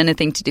 years than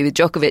anything to do with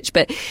Djokovic.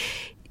 But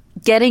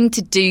getting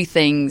to do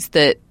things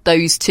that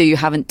those 2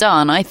 haven't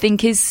done, I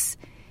think is,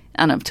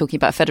 and I'm talking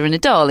about Federer and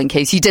Nadal in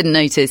case you didn't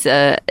notice,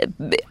 I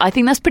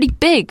think that's pretty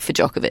big for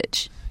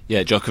Djokovic.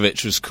 Yeah,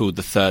 Djokovic was called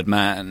the third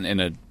man in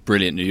a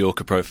brilliant New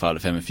Yorker profile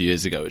of him a few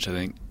years ago, which I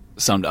think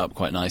summed it up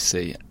quite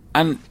nicely.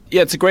 And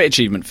yeah, it's a great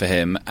achievement for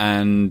him,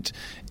 and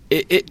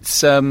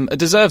it's a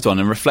deserved one,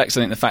 and reflects,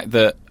 I think, the fact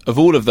that of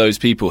all of those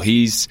people,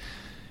 he's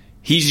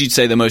you'd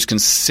say the most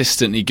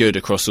consistently good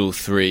across all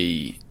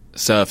three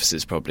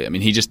surfaces, probably. I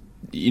mean, he just,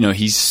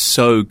 he's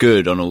so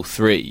good on all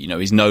three.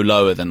 He's no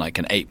lower than like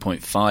an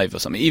 8.5 or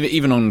something.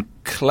 Even on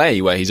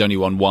clay, where he's only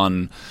won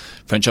one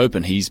French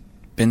Open, he's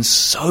been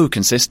so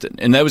consistent.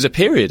 And there was a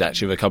period,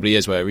 actually, of a couple of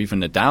years where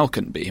even Nadal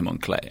couldn't beat him on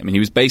clay. I mean, he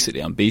was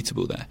basically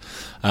unbeatable there.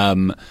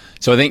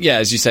 So I think, yeah,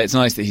 as you say, it's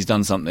nice that he's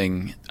done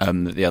something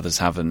that the others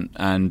haven't.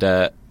 And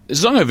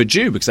it's long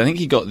overdue, because I think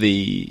he got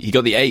the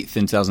 8th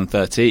in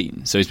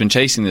 2013. So he's been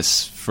chasing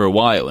this for a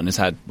while and has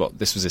had,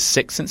 this was his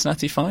 6th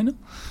Cincinnati final?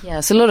 Yeah,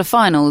 it's a lot of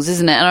finals,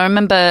 isn't it? And I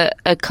remember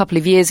a couple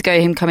of years ago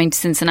him coming to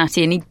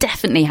Cincinnati, and he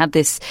definitely had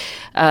this...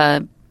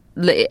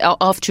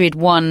 after he'd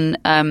won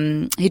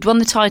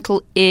the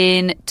title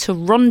in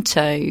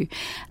Toronto,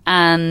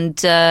 and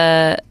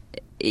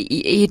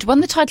he'd won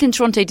the title in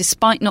Toronto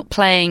despite not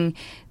playing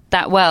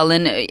that well.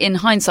 And in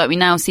hindsight, we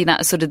now see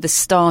that as sort of the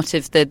start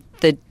of the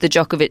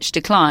Djokovic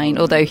decline,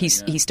 although he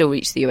still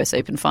reached the US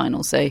Open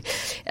final, so it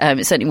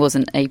certainly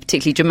wasn't a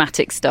particularly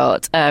dramatic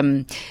start.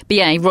 But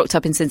yeah, he rocked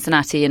up in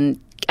Cincinnati, and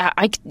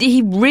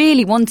he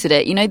really wanted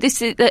it.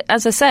 This is,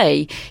 as I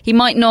say, he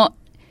might not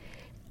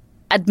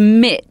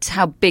admit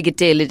how big a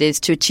deal it is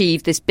to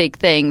achieve this big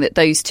thing that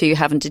those two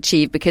haven't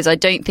achieved, because I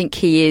don't think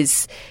he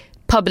is,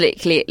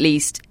 publicly at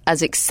least,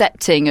 as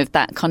accepting of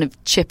that kind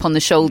of chip on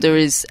the shoulder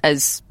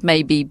as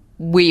maybe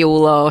we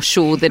all are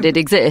sure that it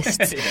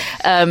exists.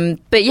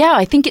 But yeah,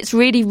 I think it's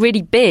really,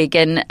 really big,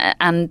 and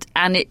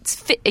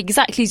it's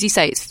exactly as you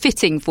say, it's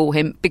fitting for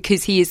him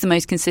because he is the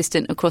most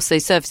consistent across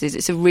those surfaces.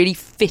 It's a really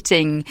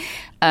fitting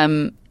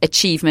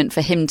achievement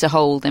for him to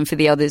hold and for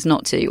the others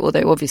not to,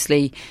 although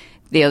obviously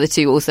the other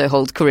two also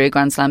hold career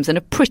Grand Slams and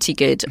are pretty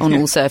good on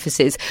all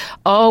surfaces.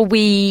 Are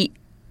we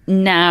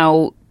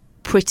now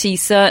pretty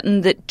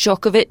certain that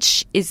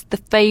Djokovic is the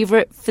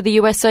favourite for the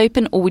US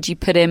Open, or would you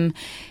put him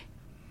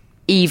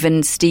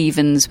even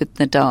Stevens with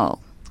Nadal?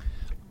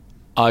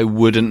 I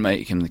wouldn't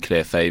make him the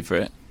clear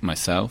favourite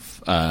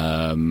myself,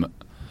 though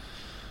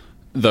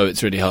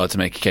it's really hard to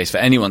make a case for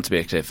anyone to be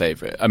a clear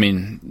favourite. I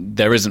mean,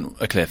 there isn't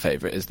a clear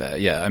favourite, is there?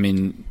 Yeah, I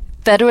mean...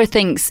 Federer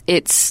thinks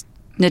it's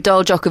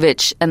Nadal,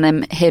 Djokovic, and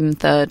then him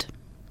third.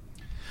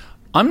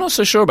 I'm not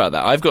so sure about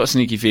that. I've got a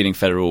sneaky feeling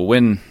Federer will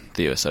win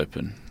the US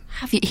Open.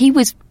 Have you? He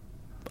was,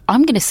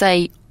 I'm going to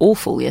say,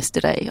 awful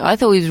yesterday. I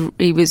thought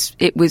he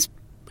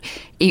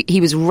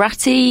was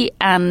ratty,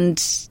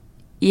 and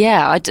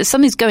yeah,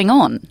 something's going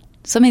on.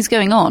 Something's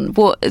going on.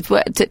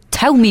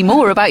 Tell me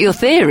more about your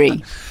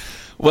theory.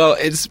 Well,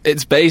 it's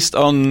based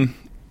on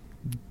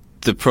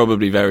the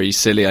probably very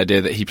silly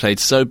idea that he played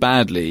so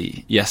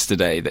badly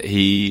yesterday that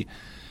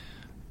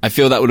I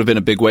feel that would have been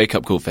a big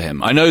wake-up call for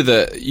him. I know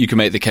that you can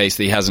make the case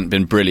that he hasn't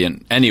been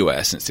brilliant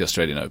anywhere since the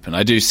Australian Open.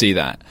 I do see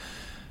that.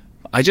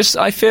 I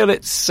feel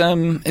it's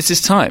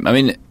his time. I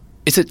mean,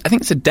 I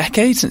think it's a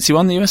decade since he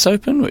won the US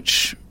Open,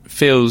 which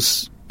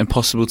feels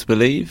impossible to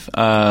believe.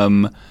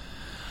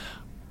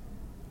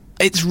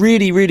 It's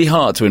really, really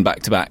hard to win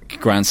back-to-back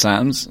Grand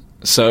Slams.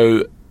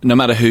 So no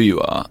matter who you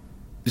are,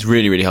 it's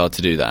really, really hard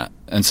to do that.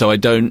 And so I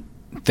don't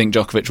think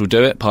Djokovic will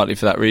do it, partly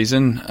for that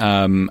reason.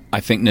 I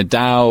think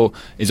Nadal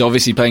is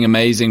obviously playing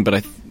amazing,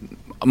 but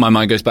my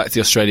mind goes back to the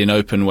Australian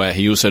Open where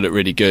he also looked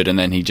really good, and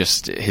then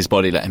his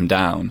body let him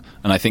down.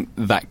 And I think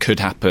that could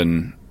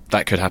happen.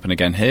 That could happen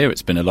again here.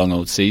 It's been a long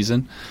old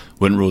season.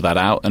 Wouldn't rule that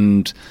out.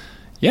 And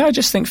yeah, I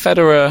just think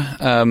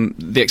Federer,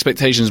 the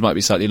expectations might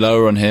be slightly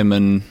lower on him,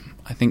 and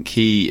I think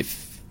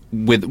he's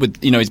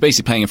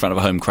basically playing in front of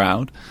a home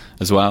crowd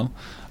as well.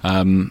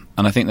 And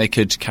I think they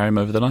could carry him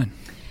over the line.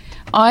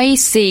 I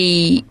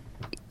see,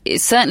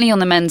 certainly on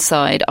the men's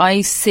side,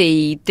 I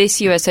see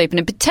this US Open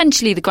and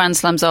potentially the Grand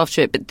Slams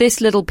after it, but this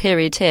little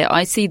period here,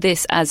 I see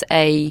this as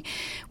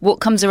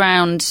what comes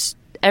around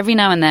every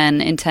now and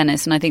then in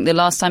tennis, and I think the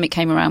last time it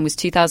came around was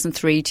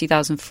 2003,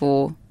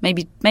 2004,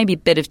 maybe a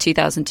bit of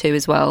 2002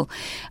 as well.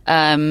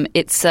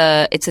 It's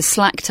a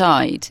slack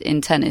tide in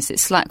tennis.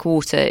 It's slack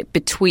water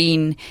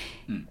between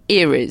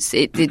eras.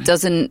 It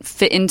doesn't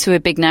fit into a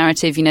big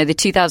narrative. The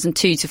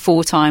 2002 to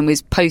 4 time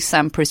was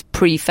post-Sampras,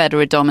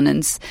 pre-Federer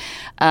dominance,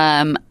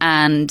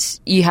 and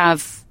you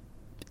have.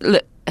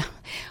 Look,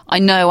 I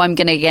know I'm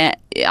going to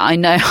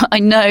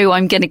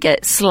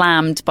get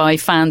slammed by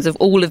fans of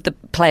all of the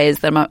players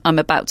that I'm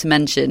about to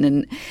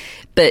mention,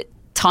 but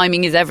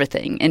timing is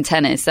everything in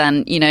tennis.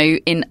 And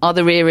in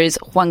other eras,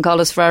 Juan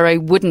Carlos Ferrero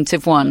wouldn't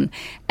have won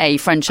a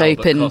French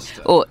Open,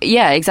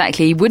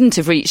 he wouldn't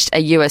have reached a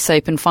US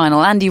Open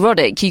final. Andy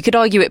Roddick, you could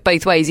argue it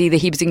both ways. Either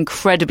he was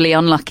incredibly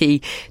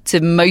unlucky to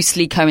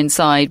mostly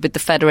coincide with the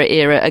Federer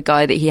era, a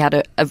guy that he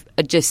had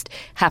just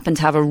happened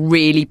to have a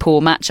really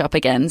poor matchup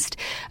against.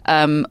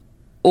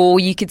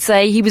 Or you could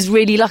say he was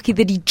really lucky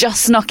that he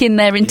just snuck in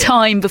there in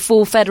time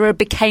before Federer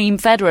became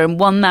Federer and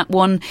won that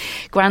one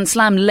Grand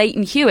Slam.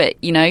 Leighton Hewitt,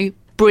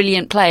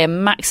 brilliant player,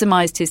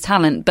 maximised his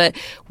talent, but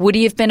would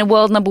he have been a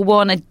world number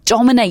one, a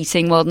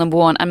dominating world number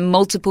one and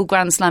multiple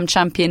Grand Slam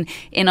champion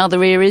in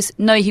other eras?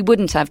 No, he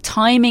wouldn't have.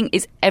 Timing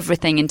is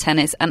everything in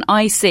tennis, and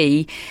I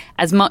see,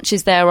 as much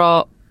as there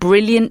are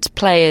brilliant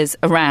players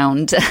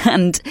around,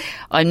 and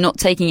I'm not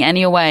taking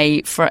anything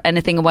away from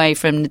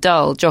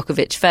Nadal,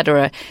 Djokovic,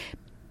 Federer,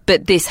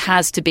 but this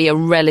has to be a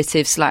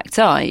relative slack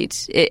tide.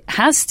 It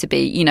has to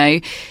be.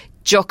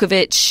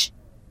 Djokovic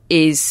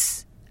is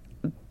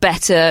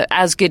better,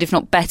 as good, if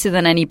not better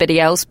than anybody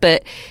else,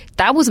 but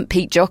that wasn't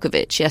Pete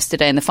Djokovic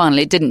yesterday in the final.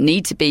 It didn't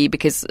need to be,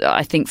 because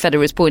I think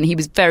Federer's point, he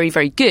was very,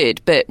 very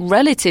good, but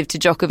relative to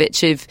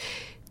Djokovic of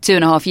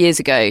 2.5 years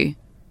ago,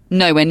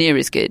 nowhere near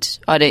as good,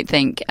 I don't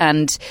think.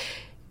 And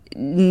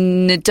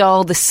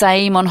Nadal the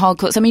same on hard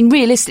courts. I mean,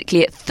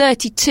 realistically, at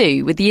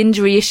 32, with the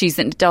injury issues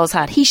that Nadal's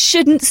had, he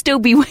shouldn't still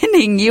be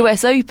winning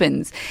US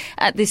Opens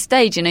at this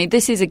stage.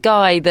 This is a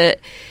guy that,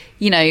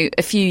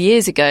 a few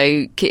years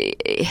ago,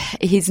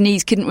 his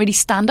knees couldn't really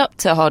stand up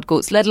to hard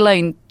courts, let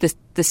alone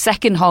the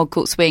second hard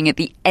court swing at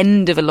the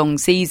end of a long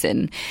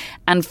season.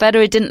 And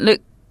Federer didn't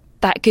look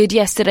that good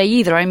yesterday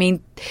either. I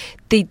mean,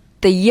 the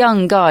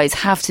young guys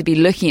have to be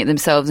looking at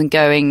themselves and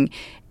going,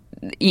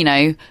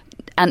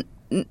 and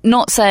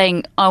not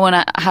saying, I want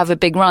to have a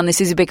big run,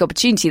 this is a big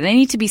opportunity. They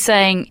need to be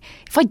saying,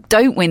 if I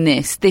don't win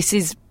this,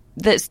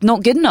 that's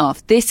not good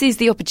enough. This is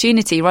the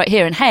opportunity right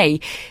here. And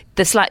hey,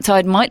 the slack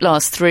tide might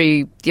last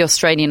through the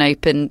Australian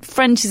Open.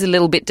 French is a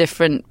little bit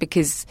different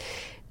because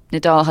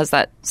Nadal has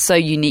that so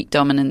unique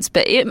dominance,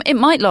 but it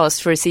might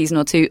last for a season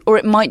or two, or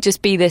it might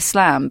just be this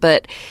slam,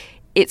 but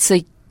it's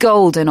a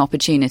golden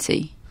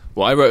opportunity.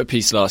 Well, I wrote a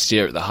piece last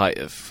year at the height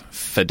of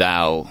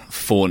Federer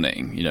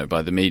fawning,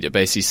 by the media,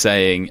 basically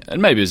saying,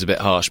 and maybe it was a bit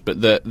harsh,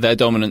 but that their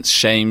dominance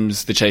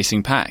shames the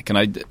chasing pack. And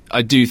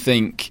I do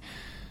think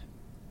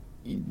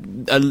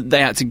they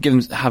had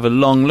to have a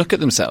long look at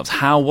themselves.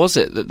 How was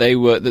it that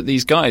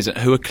these guys,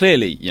 who are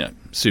clearly,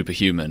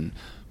 superhuman,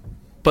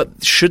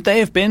 but should they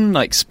have been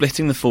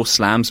splitting the 4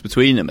 slams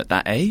between them at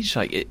that age?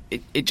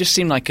 It just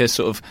seemed like a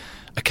sort of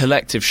a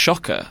collective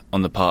shocker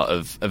on the part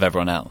of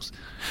everyone else.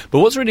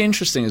 But what's really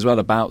interesting as well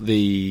about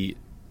this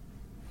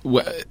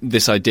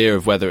idea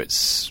of whether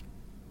it's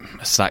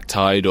a slack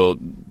tide or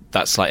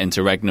that slight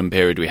interregnum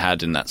period we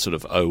had in that sort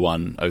of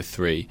 01,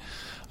 03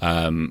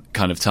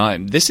 kind of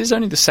time, this is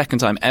only the second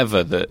time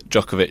ever that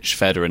Djokovic,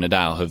 Federer and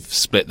Nadal have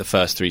split the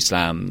first 3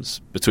 slams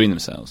between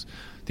themselves.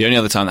 The only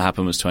other time that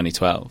happened was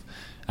 2012.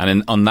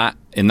 And in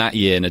that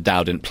year,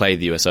 Nadal didn't play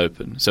the US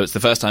Open. So it's the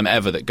first time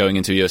ever that going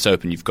into a US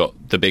Open, you've got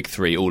the big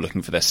 3 all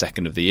looking for their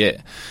second of the year.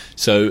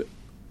 So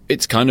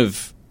it's kind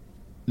of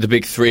the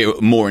big 3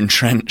 are more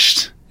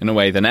entrenched in a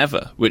way than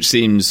ever, which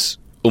seems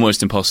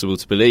almost impossible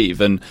to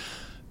believe. And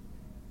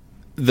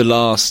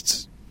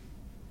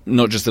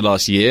not just the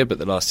last year, but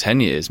the last 10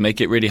 years,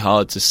 make it really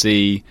hard to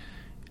see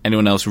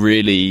anyone else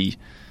really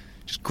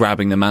just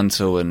grabbing the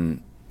mantle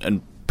and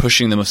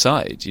pushing them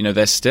aside.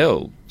 They're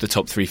still the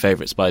top 3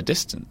 favourites by a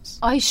distance.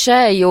 I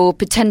share your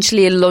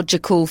potentially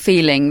illogical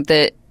feeling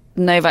that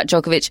Novak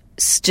Djokovic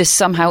just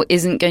somehow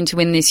isn't going to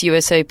win this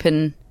US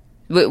Open,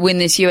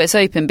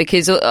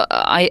 because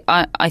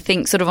I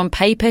think sort of on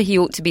paper he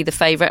ought to be the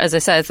favourite. As I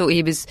said, I thought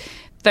he was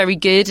very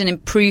good and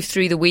improved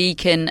through the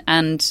week and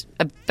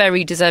a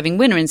very deserving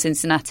winner in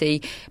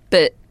Cincinnati,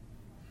 but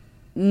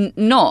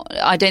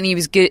I don't think he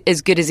was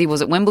as good as he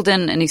was at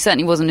Wimbledon, and he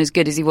certainly wasn't as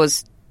good as he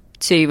was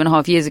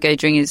 2.5 years ago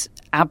during his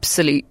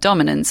absolute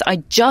dominance. I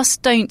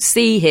just don't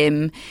see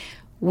him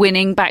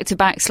winning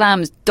back-to-back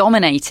slams,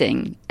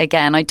 dominating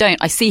again.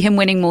 I see him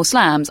winning more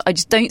slams. I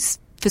just don't,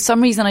 for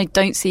some reason, I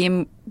don't see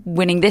him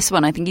winning this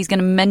one. I think he's going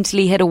to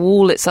mentally hit a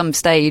wall at some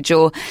stage,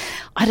 or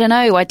I don't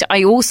know.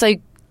 I also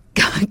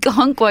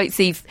can't quite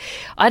see,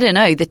 I don't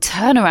know, the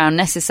turnaround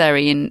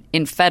necessary in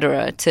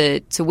Federer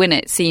to win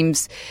it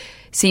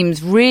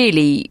seems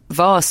really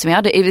vast to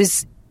me. It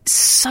was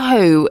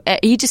so,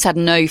 he just had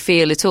no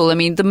feel at all. I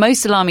mean, the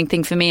most alarming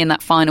thing for me in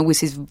that final was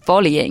his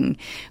volleying,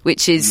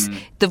 which is,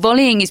 the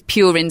volleying is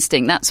pure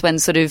instinct. That's when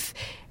sort of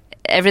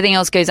everything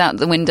else goes out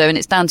the window and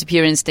it's down to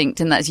pure instinct,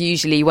 and that's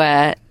usually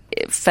where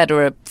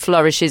Federer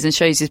flourishes and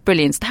shows his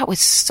brilliance. That was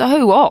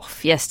so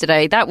off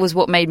yesterday. That was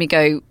what made me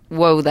go,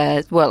 whoa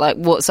there. Well,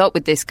 what's up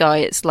with this guy?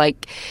 It's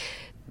like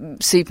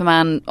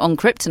Superman on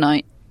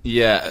kryptonite.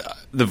 Yeah,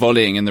 the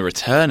volleying and the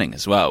returning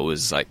as well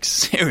was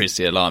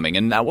seriously alarming,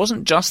 and that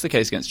wasn't just the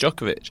case against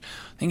Djokovic.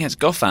 I think against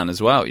Goffin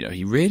as well.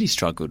 He really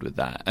struggled with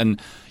that,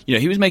 and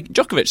he was making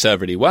Djokovic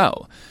serve really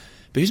well,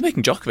 but he was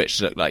making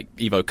Djokovic look like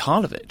Ivo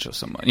Karlovic or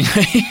someone.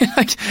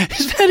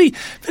 He's barely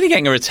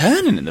getting a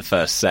return in the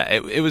first set.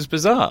 It was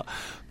bizarre,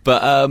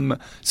 but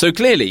so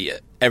clearly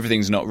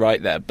everything's not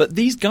right there. But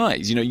these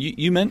guys,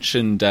 you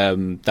mentioned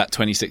that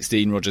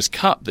 2016 Rogers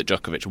Cup that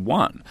Djokovic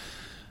won.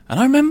 And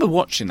I remember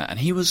watching that, and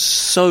he was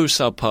so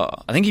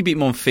subpar. I think he beat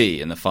Monfils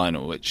in the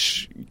final,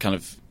 which kind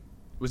of...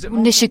 Was it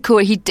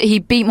Nishikori? He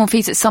beat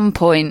Monfils at some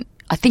point.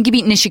 I think he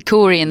beat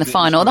Nishikori in the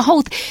final. The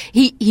whole...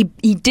 He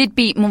did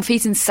beat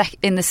Monfils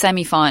in the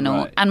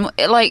semi-final. Right. And,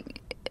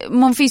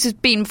 Monfils was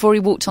beaten before he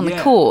walked on the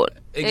court.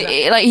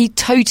 Like, he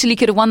totally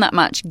could have won that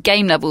match,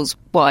 game levels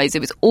wise. It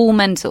was all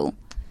mental.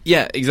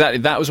 Yeah, exactly.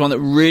 That was one that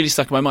really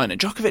stuck in my mind. And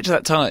Djokovic at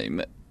that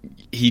time,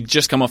 he'd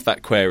just come off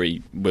that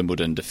Query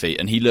Wimbledon defeat,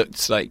 and he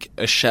looked like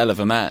a shell of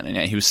a man, and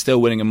yet he was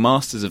still winning a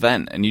Masters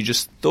event. And you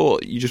just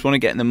thought, you just want to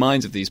get in the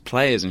minds of these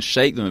players and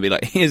shake them and be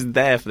like, he is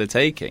there for the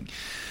taking.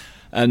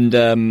 And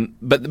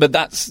but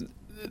that's,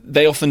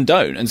 they often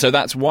don't, and so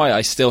that's why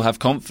I still have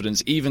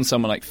confidence. Even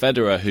someone like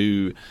Federer,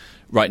 who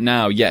right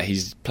now,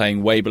 he's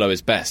playing way below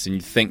his best, and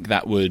you'd think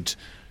that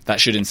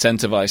should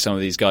incentivize some of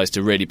these guys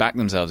to really back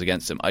themselves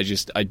against him.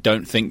 I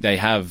don't think they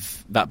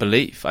have that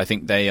belief. I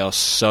think they are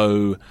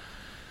so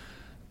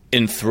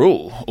in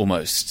thrall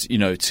almost,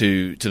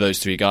 to those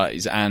three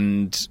guys,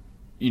 and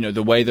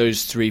the way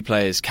those three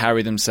players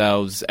carry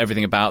themselves,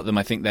 everything about them.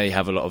 I think they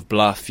have a lot of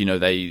bluff.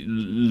 They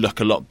look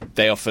a lot.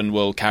 They often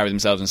will carry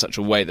themselves in such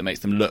a way that makes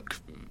them look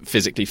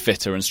physically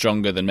fitter and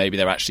stronger than maybe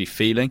they're actually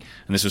feeling.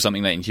 And this was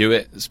something Leighton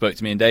Hewitt spoke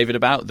to me and David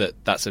about.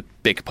 That's a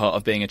big part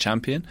of being a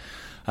champion.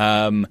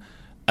 And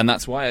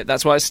that's why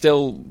I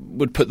still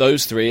would put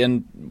those three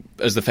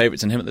as the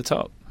favourites and him at the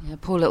top. Yeah,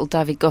 poor little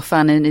David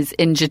Goffin and his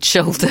injured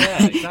shoulder.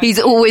 Yeah, exactly. He's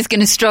always going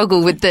to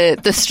struggle with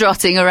the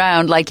strutting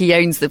around like he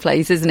owns the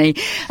place, isn't he?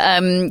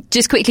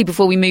 Just quickly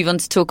before we move on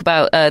to talk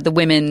about the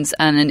women's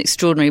and an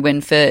extraordinary win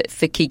for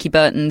Kiki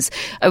Bertens,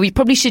 we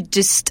probably should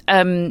just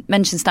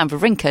mention Stan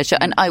Wawrinka,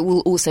 and I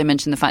will also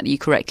mention the fact that you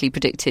correctly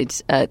predicted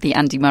the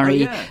Andy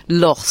Murray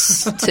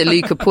loss to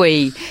Luca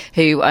Pouille,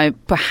 who I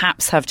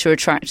perhaps have to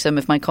retract some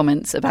of my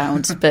comments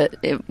about, but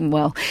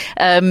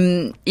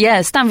Stan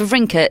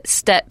Wawrinka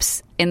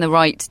steps in the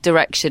right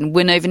direction.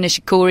 Win over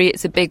Nishikori,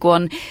 it's a big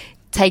one.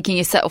 Taking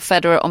a set off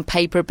Federer, on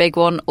paper a big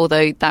one,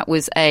 although it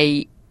was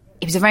a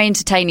very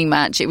entertaining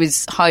match. It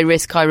was high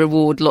risk, high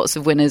reward, lots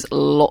of winners,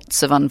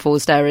 lots of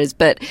unforced errors,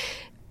 but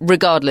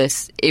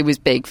regardless, it was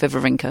big for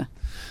Wawrinka.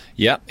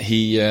 Yeah,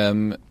 he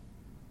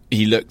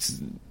looked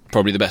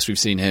probably the best we've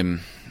seen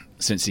him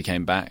since he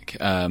came back.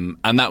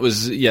 And that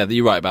was,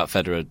 you're right about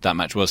Federer. That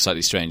match was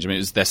slightly strange. I mean, it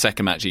was their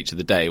second match each of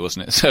the day,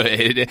 wasn't it? So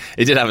it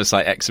did have a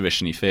slight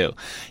exhibition-y feel.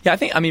 Yeah,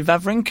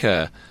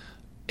 Wawrinka,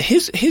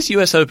 his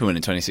US Open win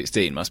in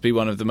 2016 must be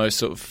one of the most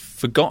sort of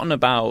forgotten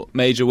about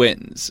major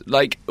wins.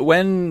 Like,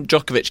 when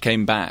Djokovic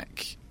came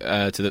back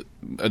to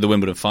the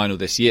Wimbledon final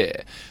this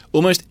year,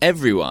 almost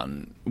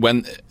everyone,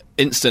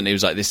 instantly it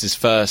was like, this is his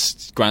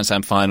first Grand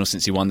Slam final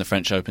since he won the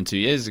French Open 2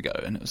 years ago.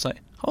 And it was like,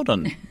 hold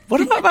on,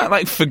 what about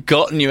that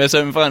forgotten US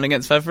Open final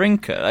against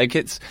Wawrinka? Like,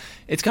 it's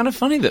kind of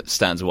funny that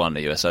Stan's won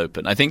the US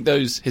Open. I think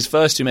his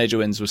first two major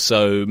wins were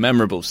so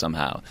memorable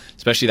somehow,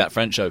 especially that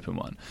French Open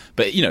one.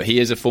 But he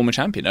is a former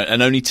champion,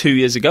 and only 2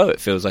 years ago it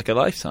feels like a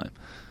lifetime.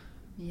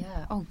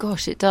 Yeah. Oh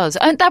gosh, it does.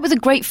 And that was a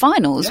great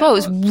final as well.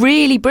 It was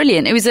really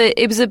brilliant. It was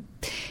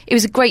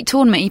a great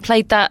tournament. He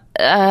played that.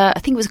 I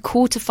think it was a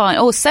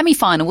quarter-final or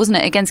semi-final, wasn't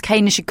it, against Kei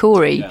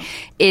Nishikori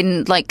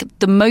in like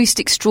the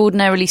most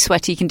extraordinarily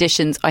sweaty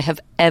conditions I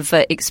have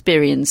ever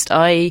experienced.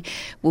 I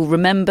will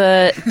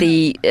remember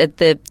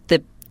the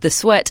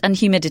sweat and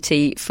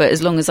humidity for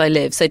as long as I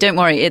live. So don't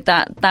worry.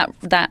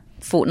 That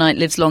fortnight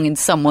lives long in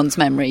someone's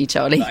memory,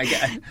 Charlie.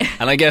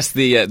 And I guess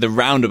the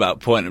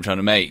roundabout point I'm trying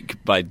to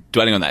make by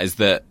dwelling on that is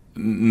that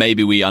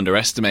maybe we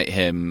underestimate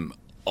him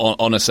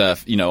on a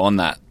surf, on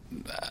that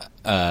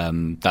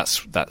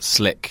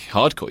slick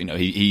hardcore.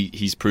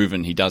 He's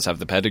proven he does have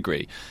the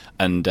pedigree,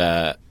 and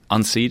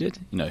unseeded.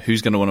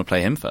 Who's going to want to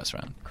play him first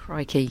round?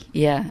 Crikey,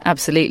 yeah,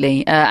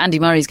 absolutely. Andy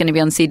Murray's going to be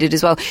unseeded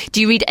as well.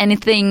 Do you read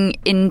anything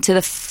into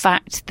the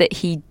fact that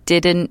he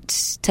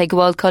didn't take a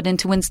wild card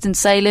into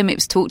Winston-Salem? It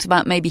was talked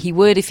about maybe he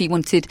would if he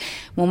wanted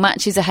more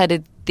matches ahead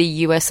of the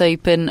US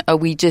Open. Are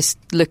we just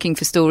looking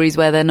for stories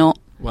where they're not?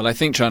 Well, I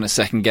think trying to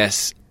second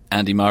guess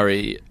Andy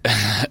Murray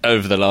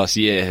over the last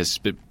year has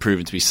been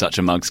proven to be such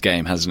a mug's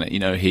game, hasn't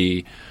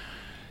it?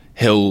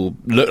 He'll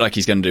look like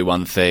he's going to do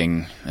one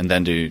thing and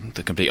then do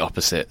the complete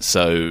opposite.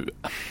 So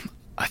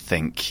I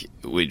think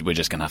we're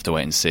just going to have to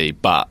wait and see.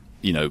 But,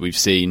 we've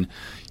seen,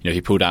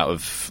 he pulled out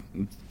of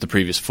the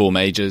previous four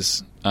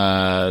majors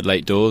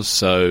late doors.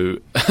 So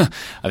I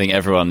think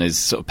everyone is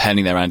sort of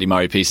penning their Andy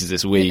Murray pieces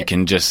this week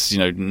and just,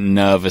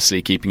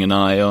 nervously keeping an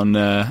eye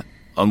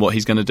on what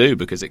he's going to do,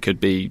 because it could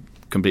be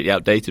completely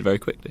outdated very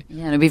quickly.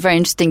 Yeah, it'll be very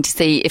interesting to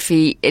see if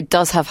it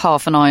does have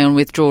half an eye on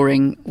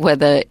withdrawing,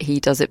 whether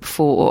he does it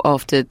before or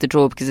after the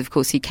draw, because of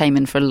course he came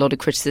in for a lot of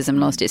criticism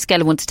last year.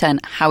 Scale of 1 to 10,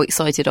 how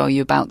excited are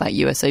you about that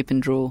US Open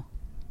draw?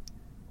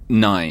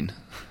 9.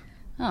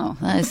 Oh,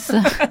 that is...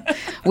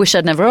 wish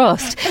I'd never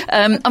asked.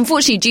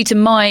 Unfortunately, due to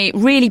my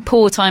really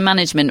poor time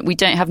management, we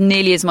don't have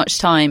nearly as much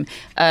time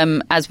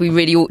as we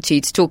really ought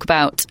to talk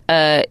about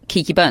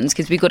Kiki Bertens,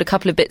 because we've got a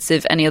couple of bits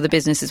of any other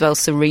business as well.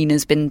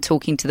 Serena's been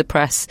talking to the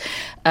press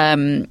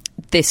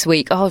this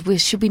week.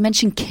 Should we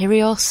mention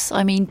Kyrgios?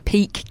 I mean,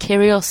 peak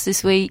Kyrgios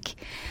this week.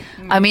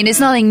 I mean, it's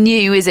nothing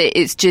new, is it?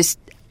 It's just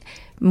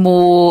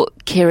more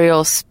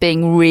Kyrgios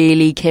being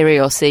really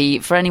Kyrgios-y.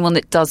 For anyone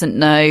that doesn't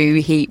know,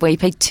 he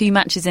played 2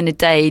 matches in a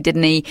day,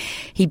 didn't he?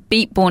 He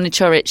beat Borna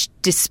Coric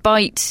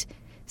despite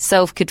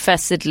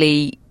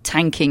self-confessedly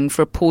tanking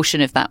for a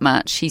portion of that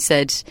match. He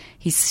said,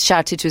 he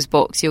shouted to his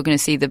box, "You're going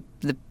to see the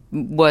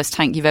worst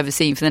tank you've ever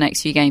seen for the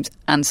next few games,"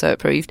 and so it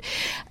proved.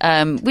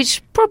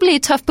 Which probably a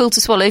tough pill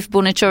to swallow for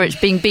Borna Coric,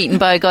 being beaten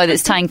by a guy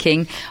that's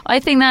tanking. I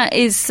think that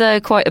is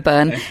quite a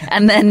burn.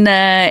 And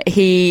then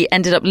he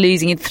ended up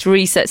losing in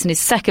 3 sets in his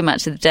second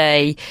match of the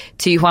day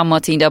to Juan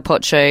Martín del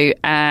Potro,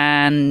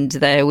 and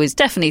there was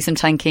definitely some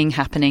tanking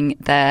happening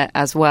there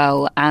as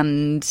well.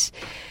 And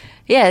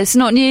yeah, it's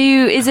not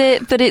new, is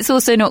it? But it's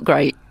also not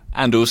great.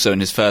 And also in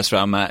his first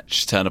round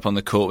match, turn up on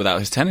the court without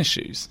his tennis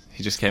shoes.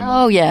 He just came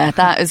Oh, yeah,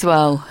 that as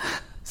well.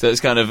 So it's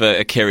kind of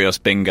a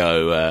Kyrgios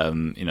bingo,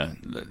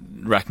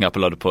 racking up a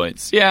lot of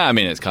points. Yeah, I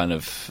mean, it's kind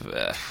of,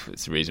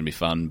 it's reasonably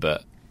fun,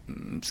 but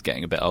it's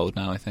getting a bit old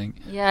now, I think.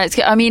 Yeah,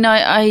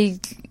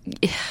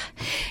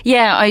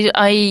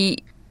 I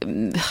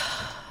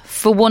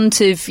for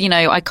want of,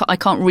 I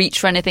can't reach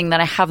for anything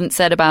that I haven't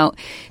said about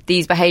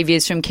these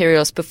behaviours from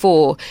Kyrgios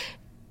before.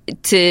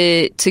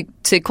 To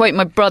quote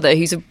my brother,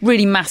 who's a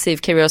really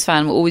massive Kyrgios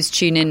fan, will always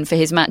tune in for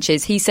his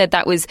matches. He said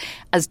that was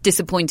as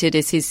disappointed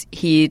as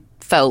he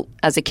felt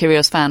as a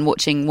Kyrgios fan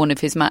watching one of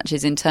his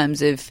matches, in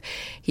terms of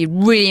he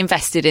really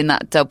invested in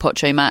that Del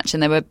Potro match,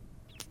 and there were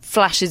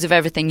flashes of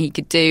everything he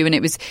could do, and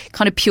it was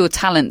kind of pure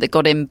talent that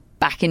got him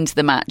back into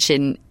the match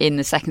in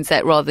the second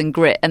set rather than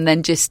grit. And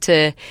then just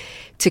to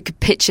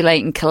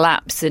capitulate and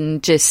collapse,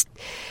 and just,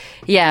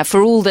 yeah,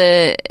 for all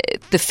the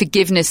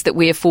forgiveness that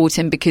we afford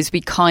him because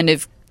we kind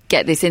of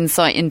get this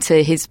insight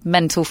into his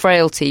mental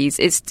frailties.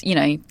 It's,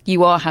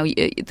 you are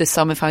the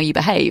sum of how you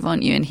behave,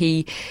 aren't you? And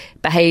he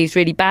behaved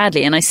really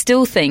badly. And I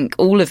still think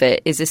all of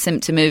it is a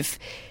symptom of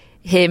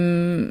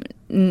him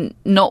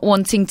not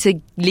wanting to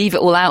leave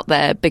it all out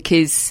there,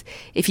 because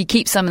if you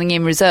keep something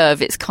in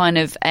reserve, it's kind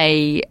of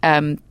a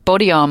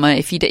body armor.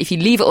 If you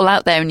leave it all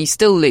out there and you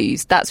still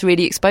lose, that's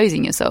really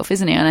exposing yourself,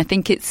 isn't it? And I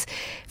think it's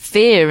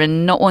fear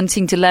and not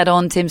wanting to let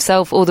on to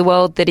himself or the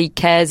world that he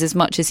cares as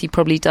much as he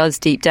probably does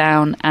deep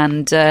down.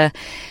 And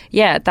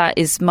that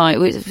is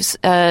my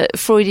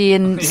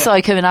Freudian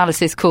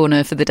psychoanalysis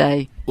corner for the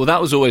day. Well,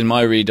 that was always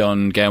my read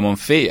on Gael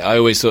Monfils. I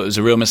always thought it was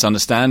a real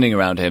misunderstanding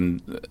around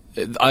him.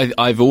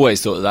 I've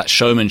always thought that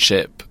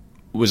showmanship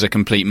was a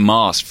complete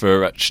mask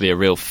for actually a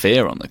real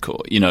fear on the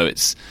court. He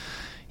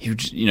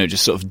would,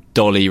 just sort of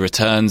dolly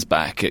returns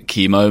back at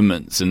key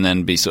moments and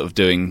then be sort of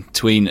doing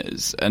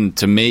tweeners. And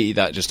to me,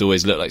 that just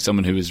always looked like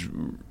someone who was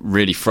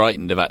really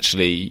frightened of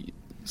actually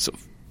sort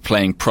of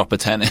playing proper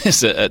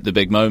tennis at the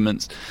big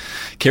moments.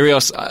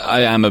 Kyrgios,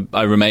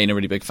 I remain a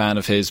really big fan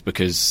of his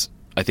because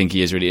I think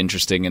he is really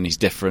interesting and he's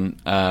different.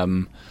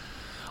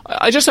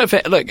 I just hope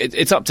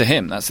it's up to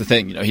him. That's the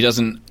thing. He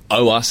doesn't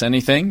owe us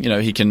anything.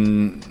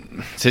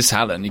 It's his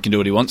talent. He can do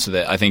what he wants with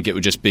it. I think it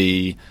would just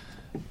be,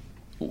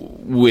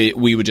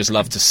 we would just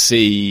love to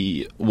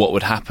see what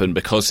would happen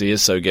because he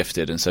is so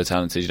gifted and so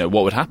talented.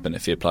 What would happen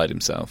if he applied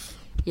himself?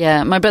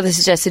 Yeah, my brother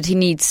suggested he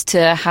needs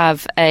to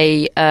have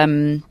he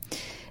needs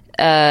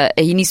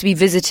to be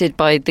visited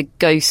by the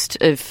ghost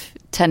of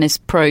tennis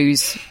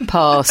pros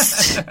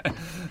past.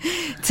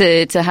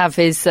 To have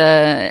his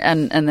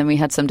and then we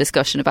had some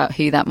discussion about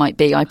who that might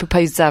be. I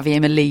proposed Xavier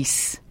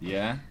Malisse.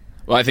 Yeah,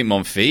 well, I think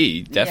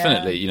Monfils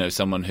definitely.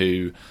 Someone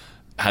who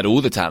had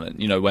all the talent.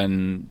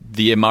 When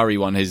the year Murray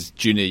won his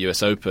junior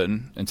US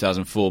Open in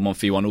 2004,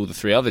 Monfils won all the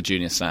 3 other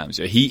junior slams.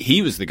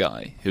 He was the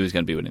guy who was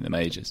going to be winning the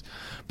majors.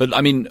 But I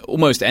mean,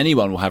 almost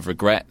anyone will have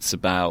regrets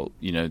about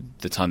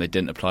the time they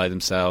didn't apply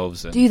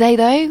themselves. Do they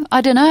though?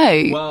 I don't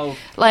know. Well,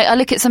 I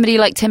look at somebody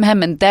like Tim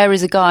Henman. There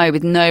is a guy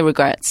with no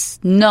regrets,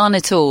 none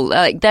at all.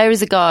 There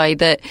is a guy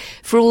that,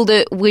 for all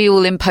that we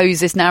all impose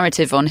this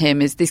narrative on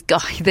him, is this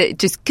guy that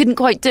just couldn't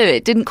quite do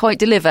it, didn't quite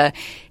deliver.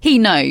 He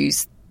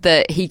knows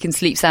that he can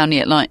sleep soundly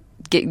at night,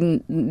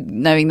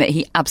 knowing that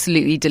he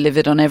absolutely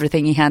delivered on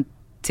everything he had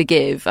to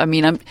give. I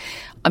mean,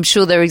 I'm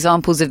sure there are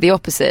examples of the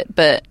opposite,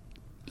 but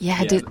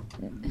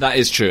that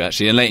is true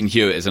actually. And Leighton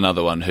Hewitt is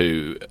another one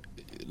who,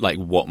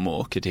 what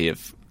more could he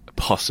have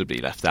possibly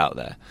left out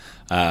there?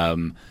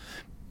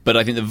 But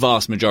I think the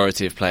vast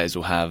majority of players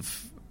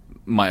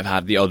might have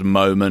had the odd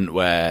moment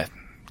where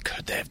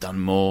could they have done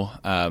more?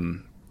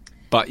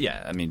 But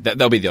yeah, I mean,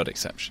 there'll be the odd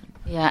exception.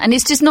 Yeah, and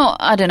it's just not,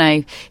 I don't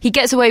know, he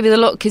gets away with a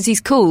lot because he's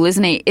cool,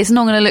 isn't he? It's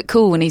not going to look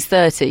cool when he's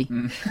 30.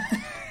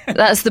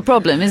 That's the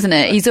problem, isn't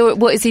it?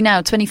 What is he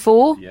now,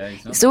 24? Yeah,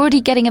 he's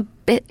already getting a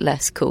bit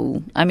less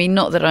cool. I mean,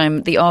 not that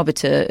I'm the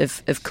arbiter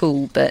of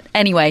cool, but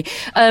anyway,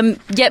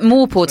 yet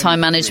more poor time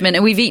management,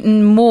 and we've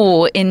eaten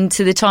more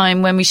into the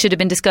time when we should have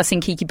been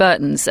discussing Kiki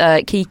Bertens.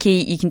 Kiki,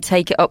 you can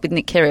take it up with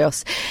Nick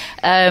Kyrgios.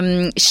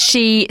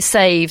 She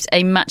saved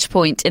a match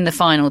point in the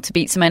final to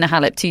beat Simona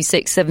Halep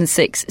 2-6,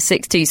 7-6,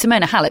 6-2.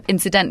 Simona Halep,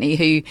 incidentally,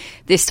 who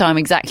this time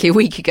exactly a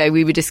week ago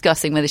we were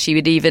discussing whether she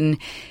would even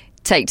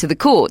take to the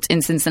court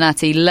in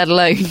Cincinnati, let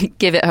alone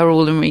give it her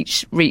all and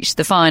reach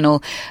the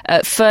final.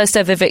 First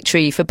ever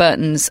victory for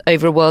Bertens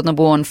over a world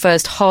number one.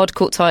 First hard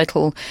court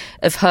title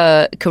of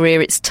her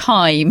career. It's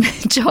time,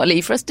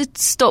 Charlie, for us to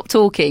stop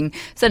talking,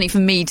 certainly for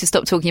me to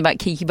stop talking about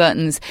Kiki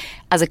Bertens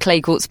as a clay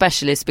court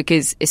specialist,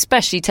 because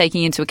especially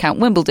taking into account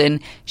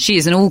Wimbledon, she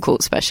is an all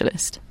court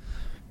specialist.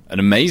 An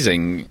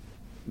amazing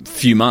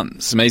few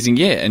months, amazing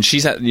year. And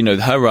she's had,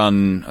 her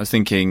run, I was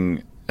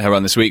thinking her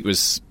run this week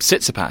was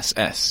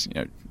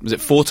Tsitsipas. Was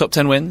it 4 top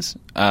 10 wins?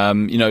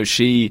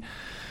 She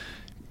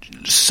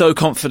so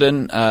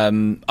confident.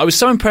 I was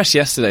so impressed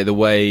yesterday the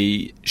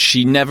way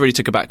she never really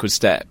took a backward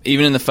step,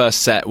 even in the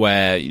first set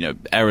where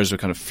errors were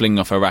kind of flinging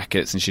off her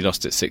rackets and she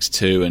lost it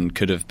 6-2 and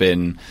could have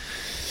been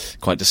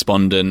quite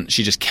despondent.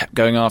 She just kept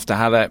going after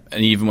Halep,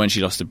 and even when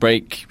she lost a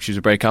break, she was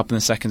a break up in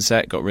the second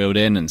set, got reeled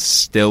in and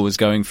still was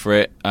going for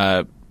it.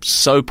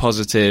 So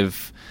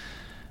positive.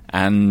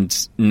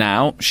 And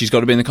now she's got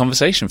to be in the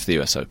conversation for the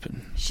US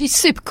Open. She's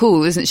super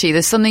cool, isn't she?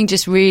 There's something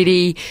just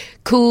really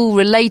cool,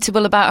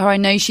 relatable about her. I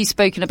know she's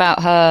spoken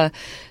about her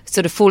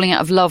sort of falling out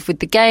of love with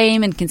the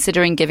game and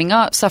considering giving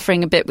up,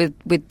 suffering a bit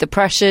with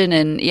depression.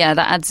 And yeah,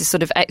 that adds a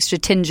sort of extra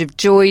tinge of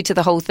joy to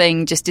the whole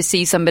thing, just to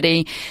see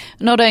somebody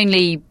not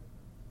only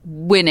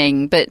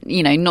winning, but,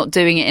 not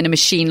doing it in a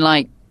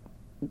machine-like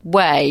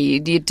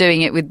way. You're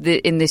doing it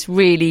in this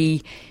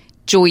really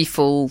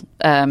joyful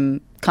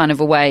kind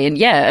of a way. And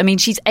yeah, I mean,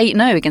 she's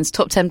 8-0 against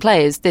top 10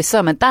 players this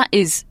summer. That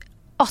is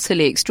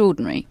utterly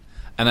extraordinary.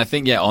 And I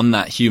think, on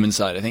that human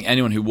side, I think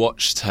anyone who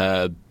watched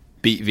her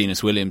beat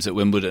Venus Williams at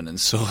Wimbledon and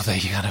saw the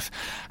kind of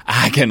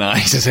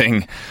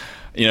agonising,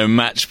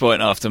 match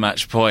point after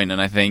match point, and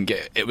I think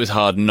it was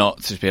hard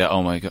not to be like,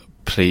 oh my God,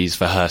 please,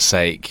 for her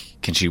sake,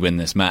 can she win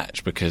this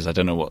match? Because I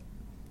don't know what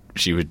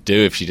she would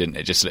do if she didn't.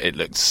 It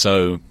looked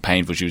so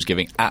painful. She was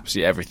giving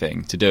absolutely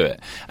everything to do it.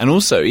 And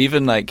also,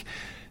 even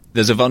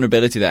there's a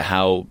vulnerability there,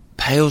 how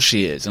pale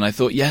she is. And I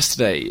thought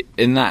yesterday,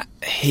 in that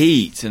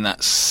heat, in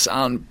that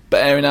sun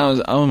bearing hours,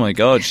 oh my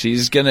God,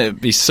 she's going to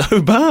be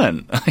so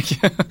burnt.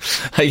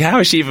 How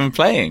is she even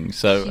playing?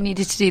 So she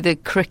needed to do the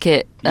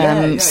cricket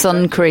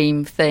sun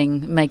cream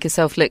thing, make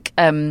herself look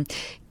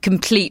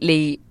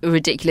completely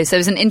ridiculous. There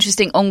was an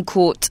interesting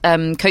on-court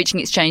coaching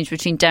exchange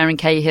between Darren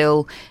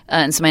Cahill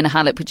and Simona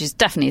Halep, which is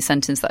definitely a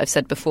sentence that I've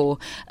said before.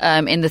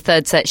 In the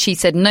third set, she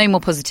said, no more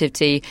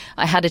positivity.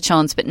 I had a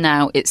chance, but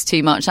now it's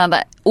too much. Now,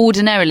 that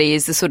ordinarily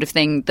is the sort of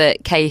thing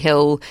that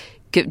Cahill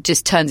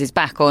just turns his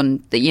back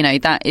on.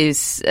 That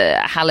is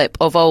Halep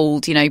of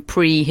old,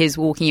 pre his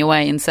walking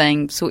away and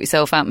saying, sort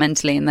yourself out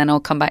mentally and then I'll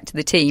come back to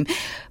the team.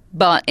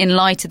 But in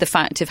light of the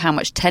fact of how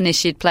much tennis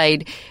she'd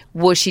played,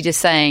 was she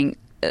just saying,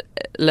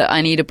 look,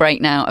 I need a break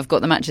now. I've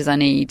got the matches I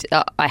need.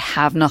 I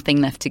have nothing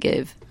left to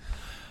give.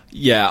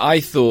 Yeah, I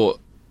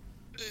thought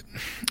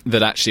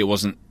that actually it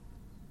wasn't.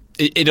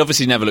 It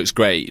obviously never looks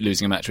great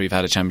losing a match where you've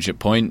had a championship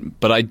point,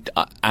 but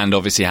and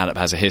obviously Halep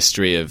has a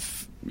history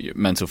of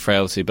mental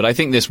frailty. But I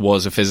think this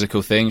was a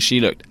physical thing. She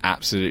looked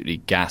absolutely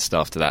gassed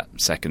after that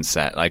second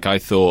set. I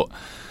thought,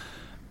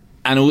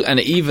 and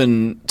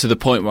even to the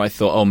point where I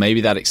thought, oh,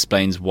 maybe that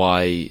explains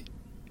why.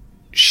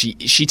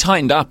 She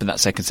tightened up in that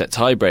second set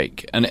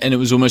tiebreak, and it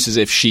was almost as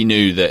if she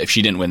knew that if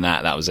she didn't win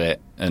that was it,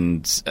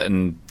 and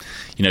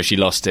she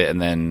lost it,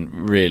 and then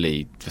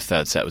really the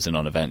third set was a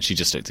non-event. She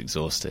just looked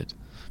exhausted.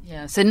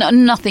 Yeah, so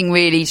nothing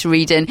really to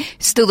read in.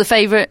 Still the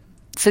favourite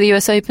for the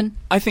US Open?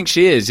 I think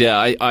she is. Yeah,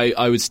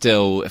 I would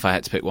still, if I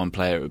had to pick one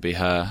player, it would be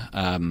her.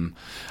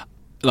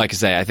 Like I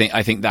say,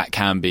 I think that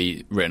can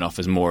be written off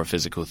as more a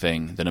physical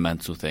thing than a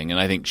mental thing, and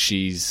I think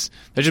there's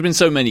just been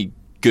so many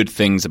good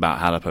things about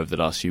Halep over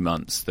the last few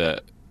months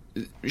that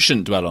we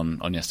shouldn't dwell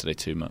on yesterday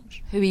too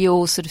much. Who are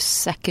your sort of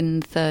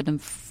second, third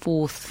and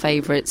fourth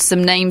favourites?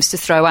 Some names to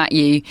throw at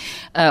you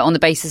on the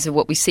basis of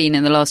what we've seen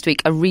in the last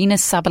week. Aryna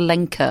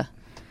Sabalenka,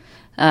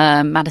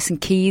 Madison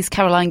Keys,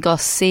 Caroline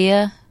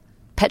Garcia,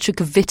 Petra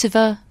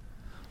Kvitova.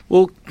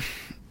 Well,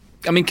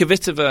 I mean,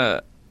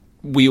 Kvitova,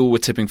 we all were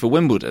tipping for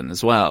Wimbledon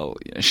as well.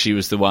 She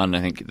was the one,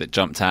 I think, that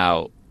jumped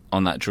out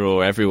on that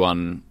draw.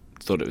 Everyone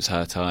thought it was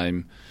her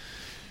time.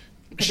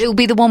 It'll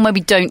be the one where we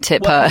don't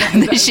tip her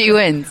that she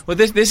wins. Well,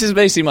 this is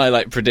basically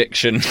my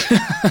prediction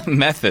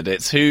method.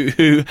 It's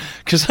who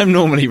because I'm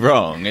normally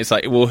wrong. It's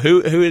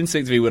who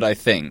instinctively would I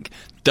think?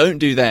 Don't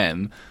do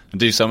them and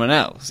do someone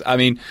else. I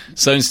mean,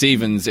 Sloane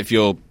Stephens, if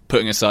you're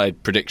putting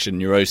aside prediction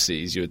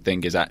neuroses, you would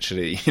think is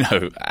actually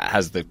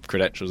has the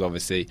credentials.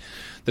 Obviously,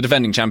 the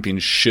defending champion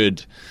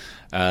should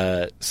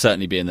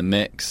certainly be in the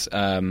mix.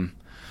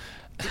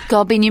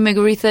 Garbine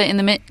Muguruza in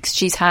the mix.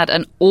 She's had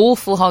an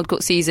awful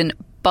hardcourt season,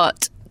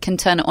 but can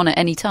turn it on at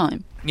any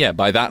time. Yeah,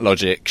 by that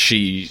logic,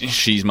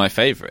 she's my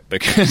favourite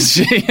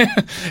because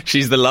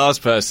she's the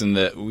last person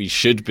that we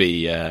should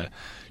be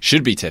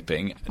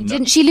tipping.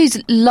 Didn't she lose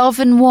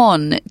love and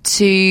one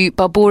to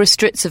Barbora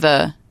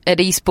Strycova at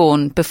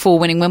Eastbourne before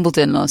winning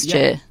Wimbledon last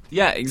year?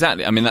 Yeah,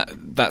 exactly. I mean,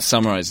 that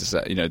summarises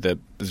that.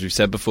 As we've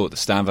said before, the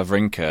Stan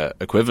Wawrinka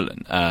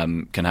equivalent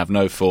can have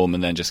no form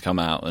and then just come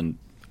out and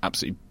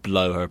absolutely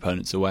blow her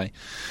opponents away.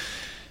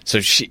 So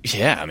she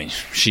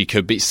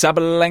could beat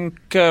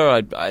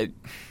Sabalenka. I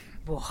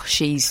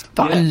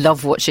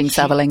love watching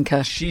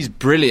Sabalenka. She's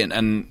brilliant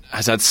and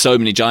has had so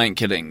many giant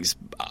killings.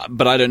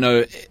 But I don't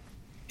know,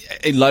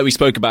 like we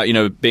spoke about,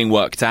 being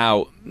worked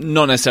out,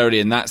 not necessarily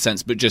in that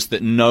sense, but just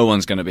that no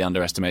one's going to be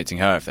underestimating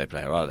her if they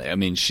play her, are they? I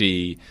mean,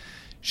 she's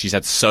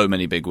had so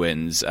many big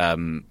wins.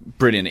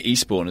 Brilliant at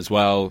Eastbourne as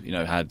well,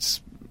 had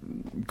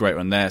great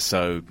run there.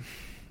 So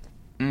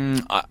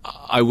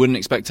I wouldn't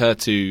expect her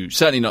to,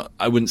 certainly not,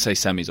 I wouldn't say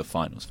semis or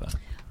finals for her.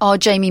 Are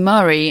Jamie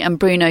Murray and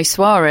Bruno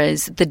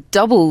Suarez the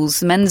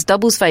men's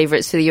doubles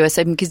favourites for the US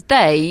Open? Because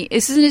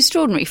this is an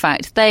extraordinary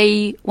fact,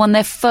 they won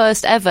their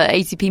first ever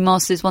ATP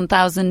Masters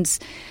 1000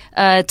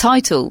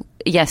 title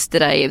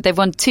yesterday. They've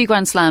won 2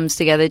 Grand Slams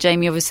together.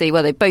 Jamie, obviously,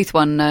 they both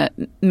won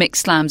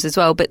mixed slams as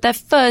well, but their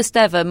first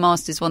ever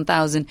Masters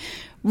 1000.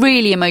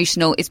 Really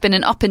emotional. It's been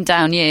an up and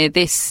down year.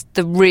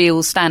 The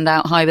real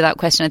standout high, without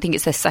question. I think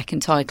it's their second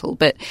title,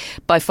 but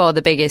by far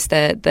the biggest.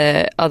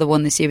 Their other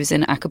one this year was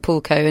in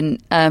Acapulco,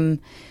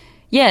 and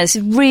it's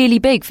really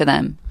big for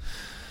them.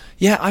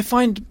 Yeah, I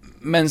find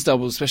men's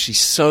doubles especially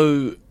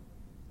so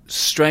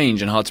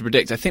strange and hard to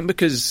predict. I think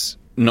because,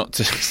 not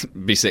to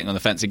be sitting on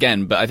the fence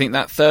again, but I think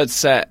that third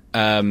set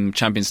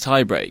champions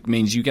tiebreak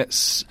means you get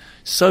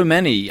so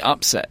many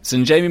upsets.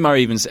 And Jamie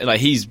Murray even said,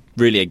 he's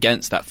really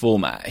against that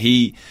format.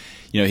 He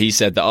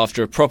said that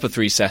after a proper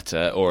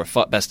 3-setter or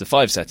a best of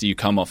 5-setter, you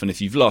come off, and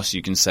if you've lost,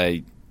 you can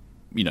say,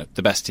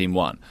 the best team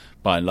won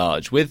by and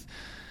large. With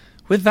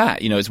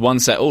that, it's 1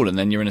 set all, and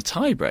then you're in a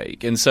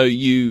tiebreak. And so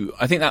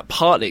I think that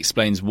partly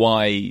explains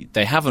why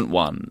they haven't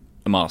won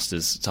a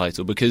Masters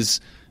title,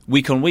 because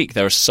week on week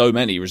there are so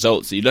many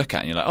results that you look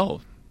at and you're like,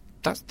 oh,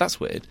 that's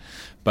weird.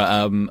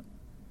 But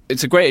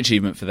it's a great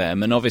achievement for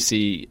them. And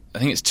obviously, I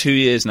think it's 2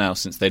 years now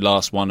since they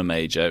last won a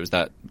major. It was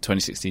that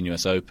 2016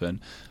 US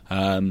Open.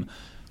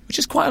 Which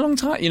is quite a long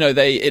time.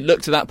 It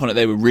looked at that point that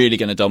they were really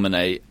going to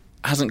dominate.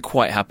 Hasn't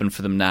quite happened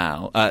for them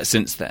now,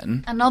 since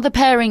then. And other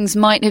pairings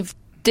might have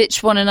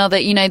ditched one another.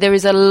 There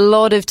is a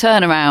lot of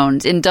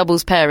turnaround in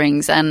doubles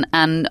pairings,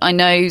 and I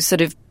know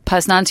sort of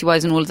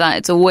personality-wise and all of that,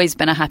 it's always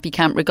been a happy